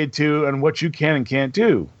dictated to on what you can and can't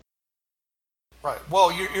do. Right.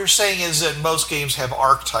 Well, you're saying is that most games have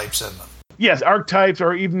archetypes in them. Yes, archetypes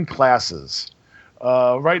or even classes.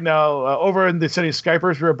 Right now, over in the City of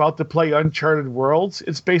Skypers, we're about to play Uncharted Worlds.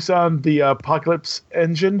 It's based on the Apocalypse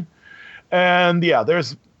engine. And yeah,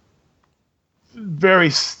 there's very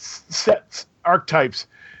set archetypes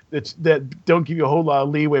that don't give you a whole lot of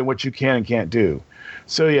leeway in what you can and can't do.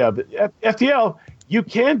 So yeah, but FTL, you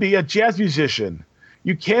can be a jazz musician.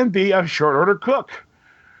 You can be a short order cook.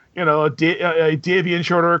 A Davian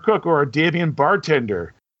short order cook or a Davian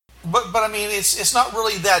bartender. But I mean, it's not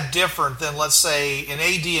really that different than, let's say, in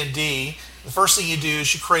AD&D, the first thing you do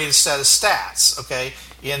is you create a set of stats, okay?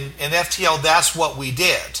 In FTL, that's what we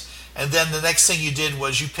did. And then the next thing you did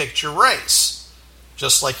was you picked your race,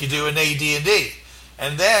 just like you do in AD&D.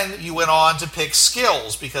 And then you went on to pick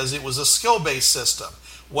skills because it was a skill-based system,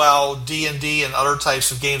 while D&D and other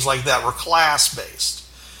types of games like that were class-based.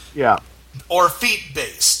 Yeah. Or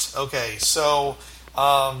feat-based. Okay, so...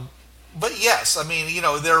 but yes, I mean,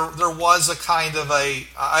 there was a kind of a...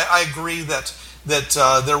 I agree that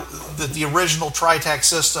the original TriTac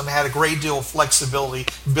system had a great deal of flexibility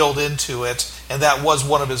built into it, and that was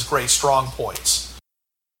one of its great strong points.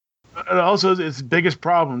 And also, its biggest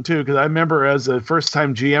problem, too, because I remember as a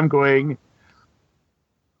first-time GM going...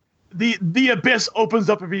 The abyss opens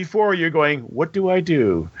up before you going, what do I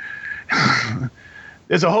do?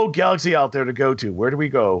 There's a whole galaxy out there to go to. Where do we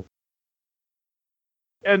go?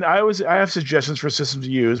 And I have suggestions for systems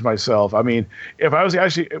to use myself. I mean, if I was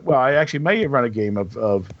I actually may run a game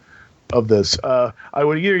of this. I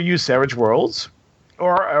would either use Savage Worlds,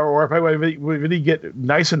 or if I would really get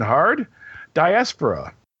nice and hard,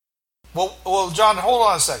 Diaspora. Well, John, hold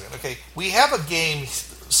on a second. Okay, we have a game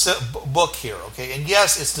book here. Okay, and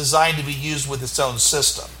yes, it's designed to be used with its own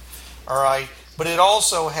system. All right. But it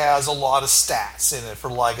also has a lot of stats in it for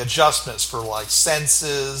like adjustments for like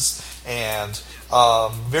senses and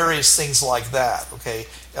various things like that. Okay,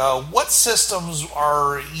 what systems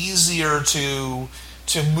are easier to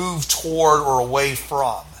move toward or away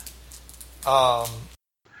from?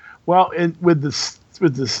 Well, with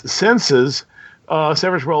the senses,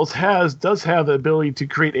 Savage Worlds does have the ability to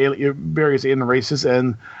create various alien races,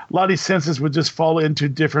 and a lot of these senses would just fall into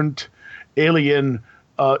different alien.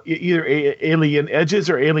 Either alien edges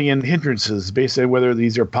or alien hindrances, based on whether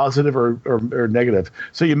these are positive or negative.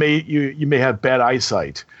 So you may have bad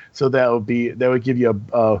eyesight. So that would give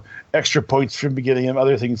you extra points from beginning of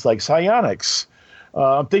other things like psionics.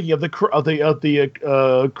 I'm thinking of the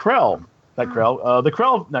Krell. not Krell, the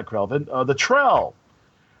Krell, not Krellvin, the Trell,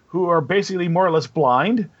 who are basically more or less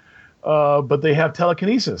blind, but they have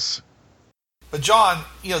telekinesis. But John,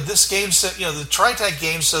 this game, the TriTac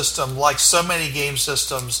game system, like so many game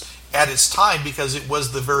systems at its time, because it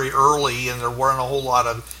was the very early and there weren't a whole lot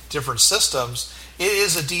of different systems, it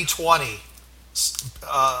is a D20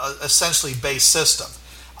 essentially based system.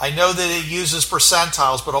 I know that it uses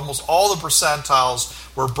percentiles, but almost all the percentiles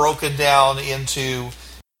were broken down into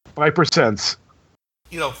 5%.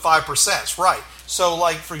 5%, right. So,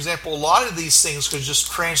 like, for example, a lot of these things could just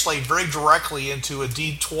translate very directly into a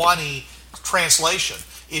D20 translation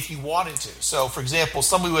if you wanted to. So, for example,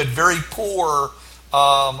 somebody who had very poor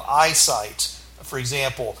eyesight, for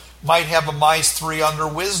example, might have a -3 on their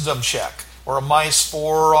wisdom check, or a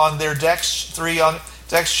 -4 on their Dex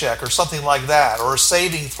check, or something like that, or a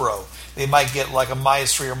saving throw. They might get like a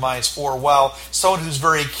 -3 or -4, while someone who's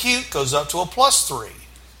very acute goes up to a +3,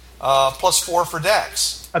 +4 for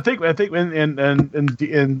Dex. I think in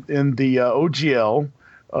the OGL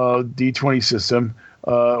D20 system,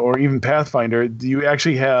 or even Pathfinder, you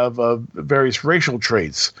actually have various racial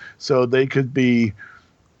traits. So that would be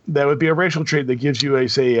a racial trait that gives you a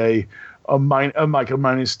 -2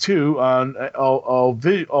 on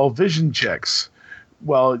all vision checks,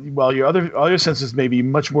 while all your senses may be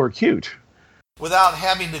much more acute. Without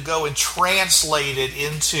having to go and translate it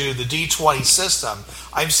into the D20 system,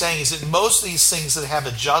 I'm saying is that most of these things that have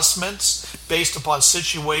adjustments based upon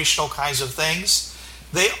situational kinds of things,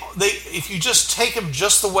 they if you just take them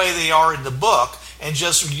just the way they are in the book and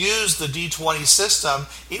just use the D20 system,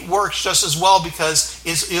 it works just as well, because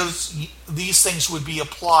these things would be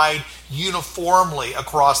applied uniformly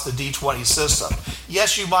across the D20 system.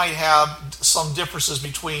 Yes, you might have some differences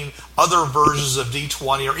between other versions of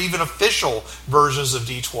D20 or even official versions of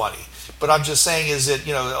D20. But I'm just saying is that,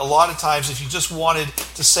 a lot of times if you just wanted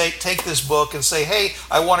to take this book and say, hey,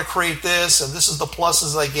 I want to create this, and this is the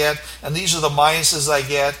pluses I get, and these are the minuses I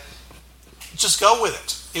get, just go with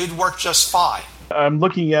it. It would work just fine. I'm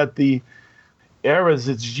looking at the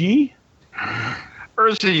Erzgi.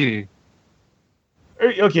 Erzgi.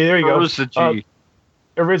 Okay, there you go. Erzgi.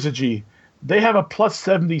 Erzgi. They have a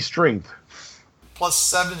 +70 strength.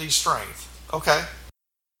 +70 strength. Okay.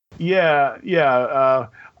 Yeah.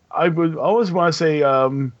 I would always want to say,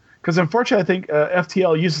 because unfortunately I think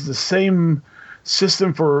FTL uses the same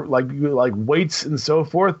system for like weights and so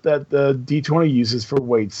forth that the D20 uses for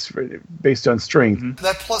weights based on strength. Mm-hmm.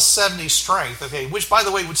 That +70 strength, okay, which by the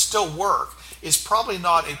way would still work, is probably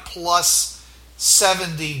not a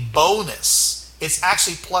 +70 bonus. It's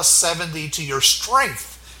actually +70 to your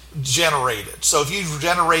strength generated. So if you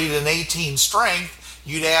generated an 18 strength,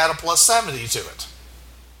 you'd add a +70 to it.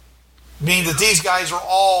 Meaning that these guys are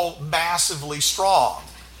all massively strong.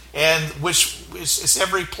 And which is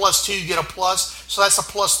every +2 you get a plus, so that's a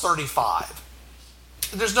 +35.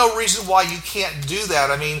 There's no reason why you can't do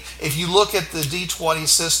that. I mean, if you look at the D20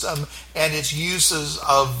 system and its uses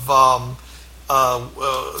of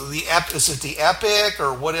is it the epic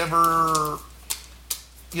or whatever,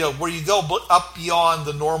 where you go up beyond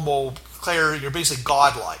the normal player, you're basically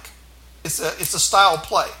godlike. It's a style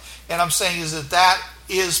play, and I'm saying is that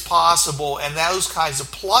is possible, and those kinds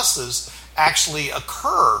of pluses actually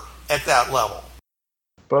occur at that level.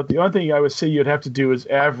 But the only thing I would say you'd have to do is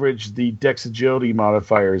average the Dex agility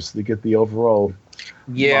modifiers to get the overall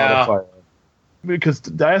modifier. Because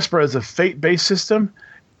Diaspora is a fate-based system.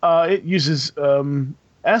 It uses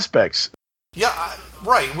aspects. Yeah,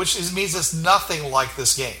 right, which means it's nothing like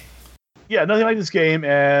this game. Yeah, nothing like this game,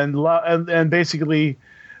 and basically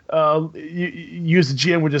you use the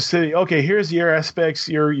GM would just say, okay, here's your aspects.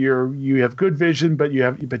 You have good vision, but you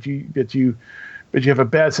have a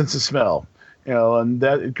bad sense of smell. And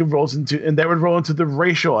that would roll into the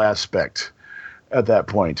racial aspect at that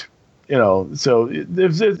point. So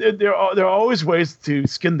there are always ways to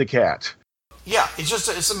skin the cat. Yeah,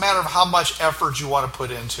 it's a matter of how much effort you want to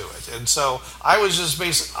put into it. And so I was just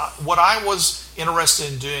what I was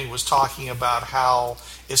interested in doing was talking about how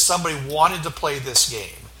if somebody wanted to play this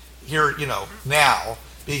game here, now,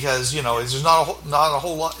 because there's not a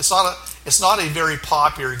whole lot. It's not a very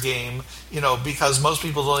popular game, because most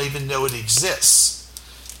people don't even know it exists.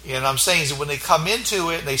 And I'm saying is that when they come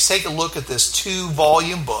into it and they take a look at this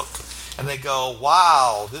 2-volume book and they go,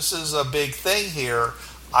 "Wow, this is a big thing here."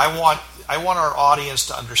 I want our audience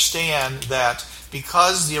to understand that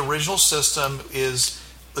because the original system is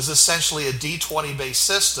essentially a D20 based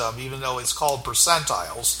system, even though it's called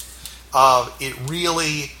percentiles, it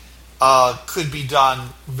really could be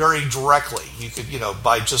done very directly. You could,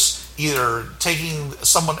 by just either taking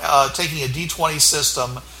a D20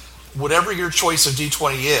 system whatever your choice of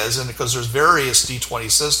D20 is, and because there's various D20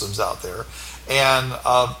 systems out there, and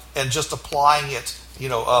just applying it,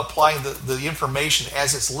 applying the information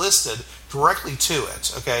as it's listed directly to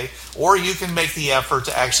it, okay? Or you can make the effort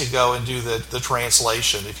to actually go and do the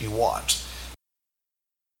translation if you want.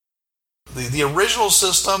 The original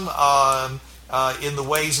system, in the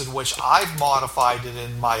ways in which I've modified it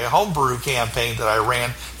in my homebrew campaign that I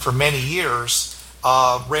ran for many years,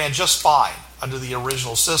 ran just fine under the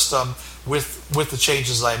original system with the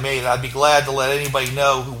changes I made. I'd be glad to let anybody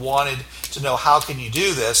know who wanted to know how can you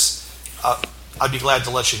do this. I'd be glad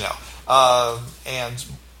to let you know.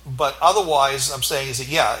 But otherwise, I'm saying is that,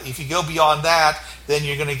 yeah, if you go beyond that, then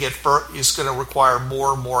you're going to it's going to require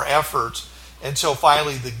more and more effort until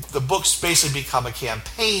finally the books basically become a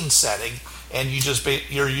campaign setting, and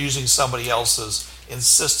you're using somebody else's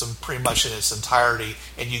system pretty much in its entirety,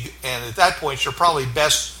 and at that point you're probably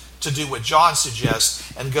best to do what John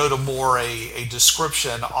suggests and go to more a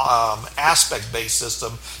description aspect-based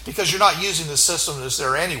system, because you're not using the system that's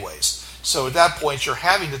there anyways. So at that point you're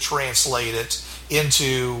having to translate it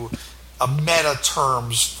into a meta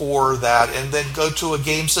terms for that, and then go to a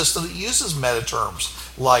game system that uses meta terms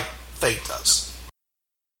like Fate does.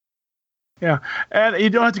 Yeah, and you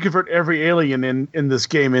don't have to convert every alien in this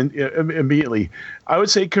game immediately. I would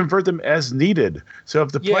say convert them as needed. So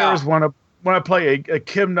if the players want to play a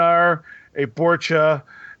Kimnar, a Borcha,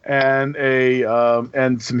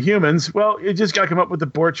 and some humans, well, you just got to come up with the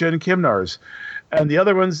Borcha and Kimnars, and the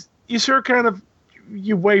other ones you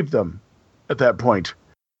you waive them at that point.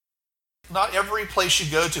 Not every place you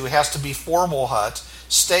go to has to be Formal Hut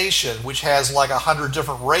Station, which has like 100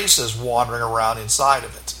 different races wandering around inside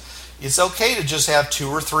of it. It's okay to just have 2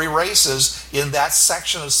 or 3 races in that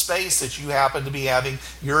section of space that you happen to be having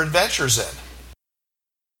your adventures in.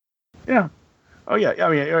 Yeah. Oh yeah. I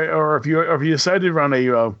mean, or if you decide to run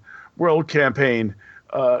a world campaign,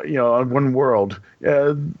 on one world,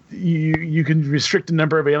 you can restrict the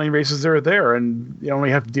number of alien races that are there, and you only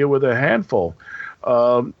have to deal with a handful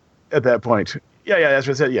at that point. Yeah, that's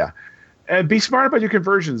what I said. Yeah. And be smart about your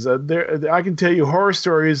conversions. I can tell you horror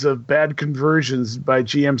stories of bad conversions by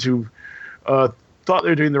GMs who thought they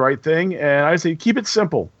were doing the right thing. And I say keep it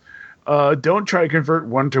simple. Don't try to convert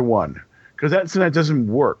 1-to-1, because that doesn't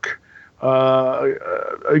work.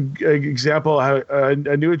 An example, I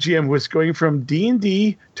knew a GM who was going from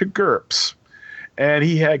D&D to GURPS. And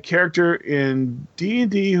he had a character in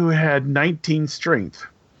D&D who had 19 strength.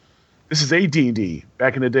 This is AD&D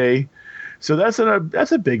back in the day. So that's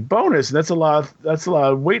a big bonus, and that's a lot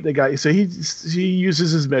of weight they got. So he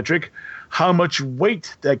uses his metric, how much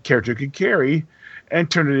weight that character could carry, and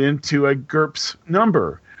turn it into a GURPS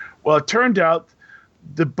number. Well, it turned out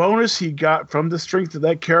the bonus he got from the strength of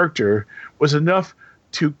that character was enough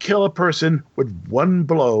to kill a person with one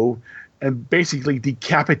blow and basically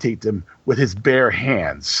decapitate them with his bare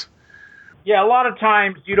hands. Yeah, a lot of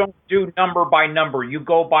times you don't do number by number. You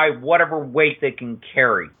go by whatever weight they can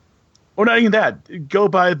carry. Well, not even that. Go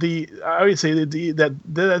by I would say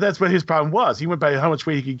that's what his problem was. He went by how much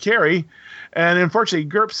weight he could carry, and unfortunately,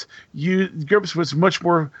 GURPS was much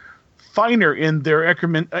more finer in their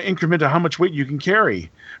increment of how much weight you can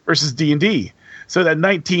carry versus D&D. So that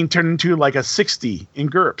 19 turned into like a 60 in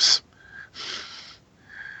GURPS.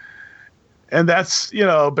 And that's,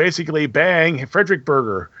 basically bang, Frederick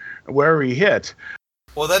Burger, wherever he hit.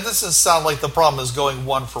 Well, that doesn't sound like the problem is going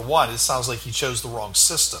 1-for-1. It sounds like he chose the wrong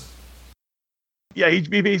system. Yeah, he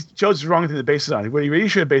chose the wrong thing to base it on. What he really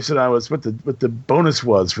should have based it on was what the bonus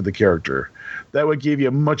was for the character. That would give you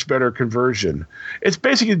a much better conversion. It's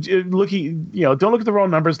basically looking, don't look at the raw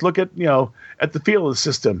numbers. Look at, at the feel of the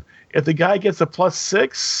system. If the guy gets a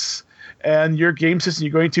 +6 and your game system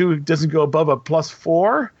you're going to doesn't go above a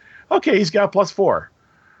 +4, okay, he's got a +4.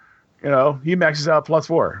 He maxes out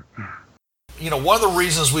 +4. One of the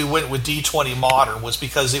reasons we went with D20 Modern was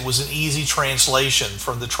because it was an easy translation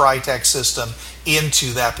from the Tritech system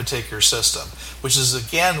into that particular system, which is,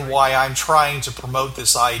 again, why I'm trying to promote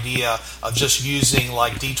this idea of just using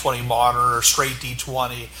like D20 Modern or straight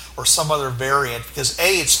D20 or some other variant, because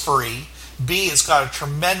A, it's free, B, it's got a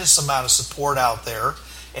tremendous amount of support out there,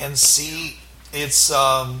 and C, it's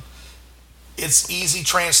easy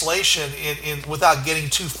translation without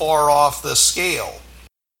getting too far off the scale.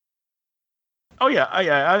 Oh, yeah,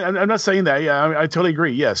 I'm not saying that. Yeah, I totally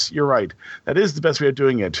agree. Yes, you're right. That is the best way of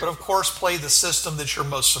doing it. But, of course, play the system that you're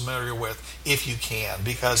most familiar with if you can,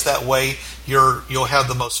 because that way you'll have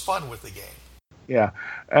the most fun with the game. Yeah.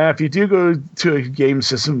 If you do go to a game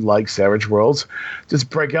system like Savage Worlds, just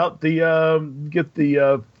break out get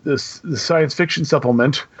the science fiction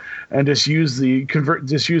supplement, and just use the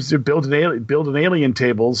build an alien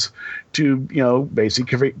tables to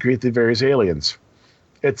basically create the various aliens.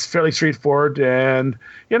 It's fairly straightforward, and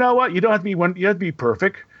you know what? You don't have to be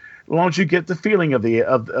perfect, as long as you get the feeling of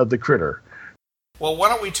the critter. Well, why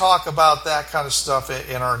don't we talk about that kind of stuff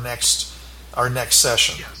in our next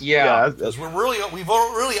session? Yeah, because we've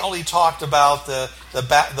really only talked about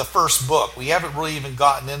the first book. We haven't really even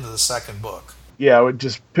gotten into the second book. Yeah, we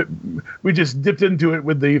just dipped into it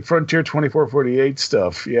with the Frontier 2448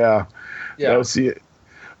 stuff. Yeah. That was it.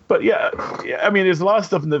 But yeah, I mean, there's a lot of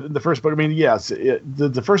stuff in the first book. I mean, yes,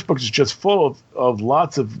 the first book is just full of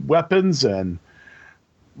lots of weapons and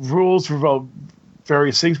rules for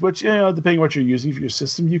various things, which, depending on what you're using for your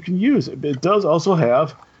system, you can use. It does also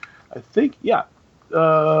have, I think,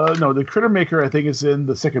 the Critter Maker, I think, is in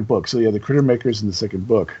the second book. So, the Critter Maker is in the second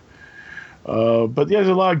book. But there's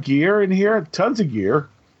a lot of gear in here, tons of gear.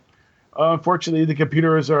 Unfortunately, the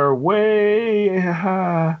computers are way...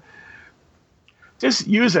 Just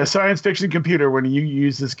use a science fiction computer when you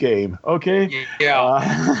use this game, okay?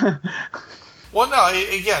 Yeah. Well, no,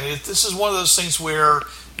 again, this is one of those things where,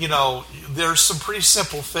 there's some pretty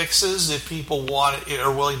simple fixes if people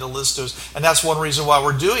are willing to list those. And that's one reason why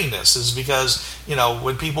we're doing this, is because,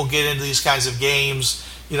 when people get into these kinds of games,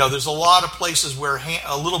 there's a lot of places where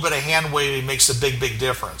a little bit of hand waving makes a big, big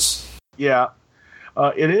difference. Yeah.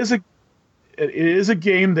 It is a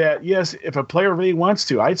game that, yes, if a player really wants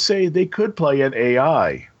to, I'd say they could play an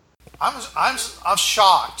AI. I'm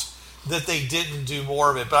shocked that they didn't do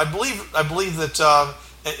more of it, but I believe that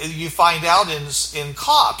you find out in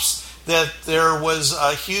Cops that there was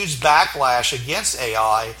a huge backlash against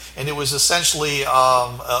AI, and it was essentially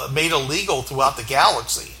made illegal throughout the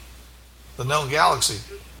galaxy, the known galaxy.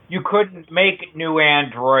 You couldn't make new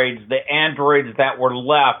androids. The androids that were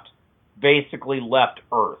left basically left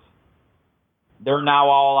Earth. They're now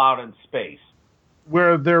all out in space,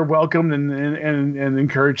 where they're welcomed and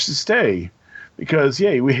encouraged to stay, because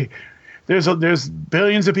there's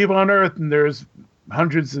billions of people on Earth, and there's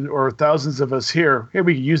hundreds or thousands of us here. Hey,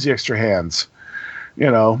 we can use the extra hands,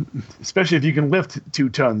 especially if you can lift 2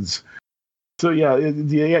 tons. So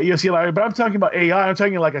you see a lot. But I'm talking about AI. I'm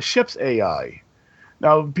talking like a ship's AI.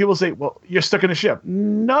 Now people say, well, you're stuck in a ship.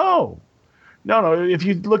 No. If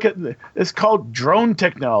you look at it's called drone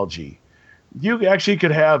technology. You actually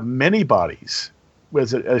could have many bodies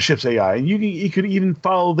with a ship's AI, and you could even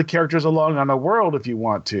follow the characters along on a world if you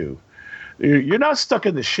want to. You're not stuck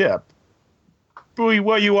in the ship.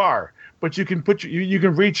 Well, you are, but you can you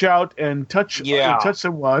can reach out and touch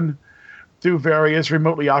someone through various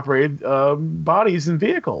remotely operated bodies and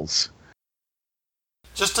vehicles.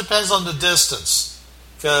 Just depends on the distance,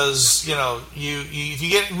 because if you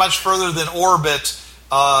get much further than orbit,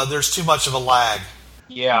 there's too much of a lag.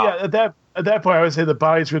 Yeah. At that point, I would say the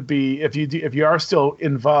bodies would be, if you are still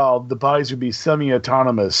involved, the bodies would be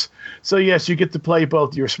semi-autonomous. So yes, you get to play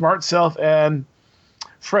both your smart self and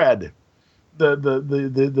Fred,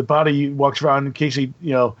 the body walks around occasionally,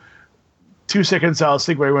 2 seconds out,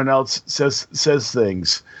 think where everyone else says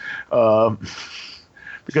things, because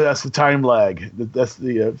that's the time lag. That's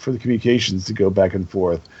for the communications to go back and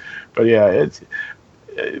forth. But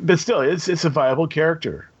but still, it's a viable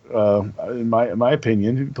character. In my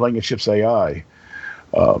opinion, playing a ship's AI,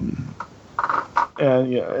 and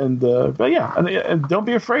don't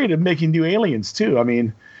be afraid of making new aliens too. I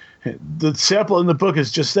mean, the sample in the book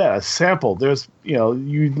is just that, a sample. There's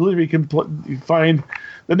you literally can find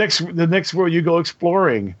the next world you go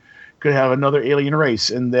exploring could have another alien race,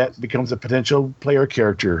 and that becomes a potential player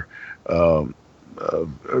character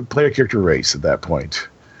race at that point.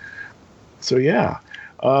 So yeah.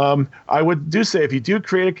 I would say if you do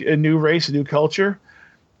create a new race, a new culture,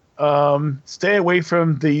 stay away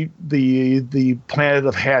from the Planet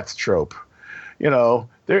of Hats trope.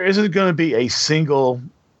 There isn't going to be a single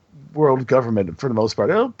world government for the most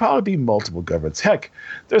part. It'll probably be multiple governments. Heck,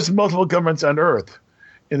 there's multiple governments on Earth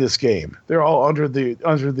in this game. They're all under the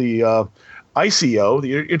ICO,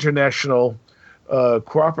 the International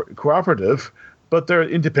Cooperative, but they're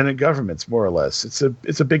independent governments more or less. It's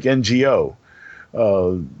a big NGO.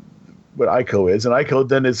 What ICO is, and ICO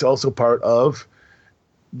then is also part of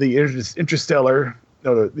the Interstellar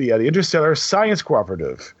Science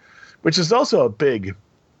Cooperative, which is also a big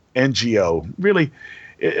NGO. Really,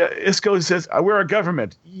 ISCO says we're a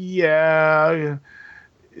government. Yeah,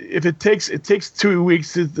 if it takes 2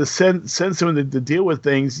 weeks to send someone to deal with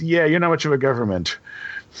things, you're not much of a government.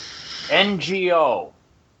 NGO,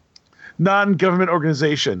 non-government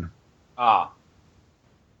organization.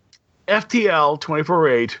 FTL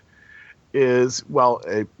 24/8 is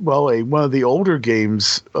one of the older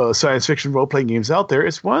games, science fiction role playing games out there.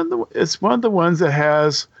 It's one of the ones that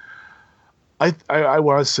has, I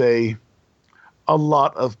want to say, a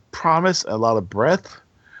lot of promise, a lot of breadth,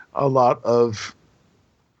 a lot of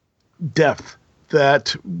depth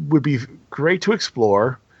that would be great to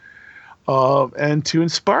explore, and to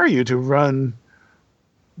inspire you to run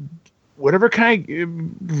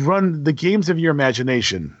run the games of your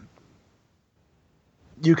imagination.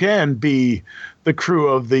 You can be the crew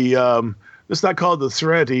of the, it's not called the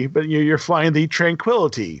Serenity, but you're flying the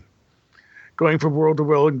Tranquility, going from world to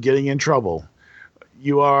world and getting in trouble.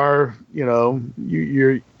 You are,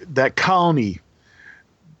 you're that colony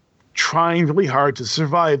trying really hard to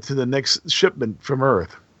survive to the next shipment from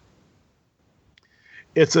Earth.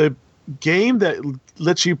 It's a game that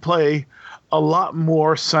lets you play a lot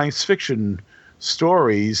more science fiction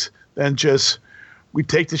stories than just, we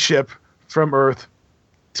take the ship from Earth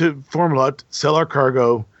to Formula, sell our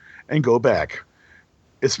cargo, and go back.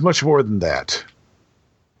 It's much more than that.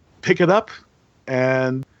 Pick it up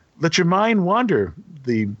and let your mind wander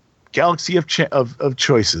the galaxy of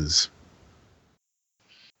choices.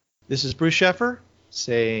 This is Bruce Sheffer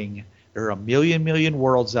saying there are a million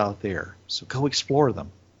worlds out there, so go explore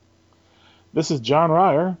them. This is John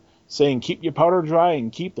Ryer saying keep your powder dry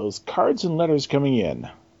and keep those cards and letters coming in.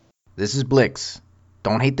 This is Blix.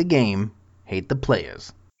 Don't hate the game, hate the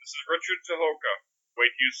players. This is Richard Tahoka.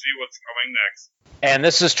 Wait till you see what's coming next. And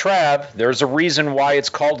this is Trav. There's a reason why it's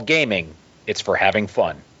called gaming. It's for having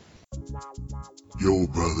fun. Yo,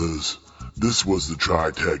 brothers. This was the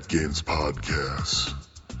TriTac Games Podcast.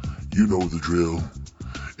 You know the drill.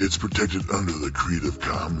 It's protected under the Creative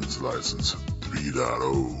Commons License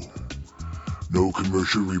 3.0. No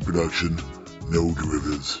commercial reproduction, no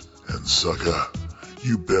derivatives, and sucker,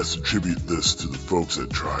 you best attribute this to the folks at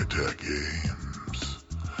TriTac Games.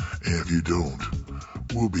 And if you don't,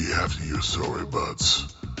 we'll be after your sorry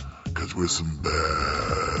butts, 'cause we're some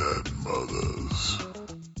bad mothers.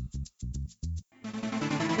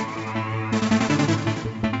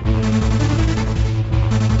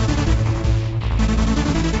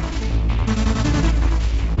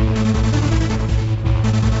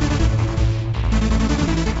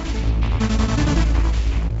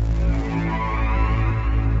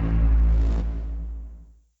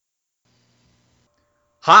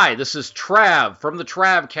 Hi, this is Trav from the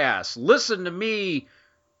Travcast. Listen to me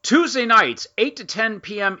Tuesday nights, 8 to 10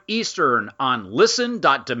 p.m. Eastern on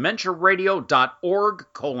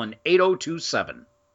listen.dementiaradio.org:8027.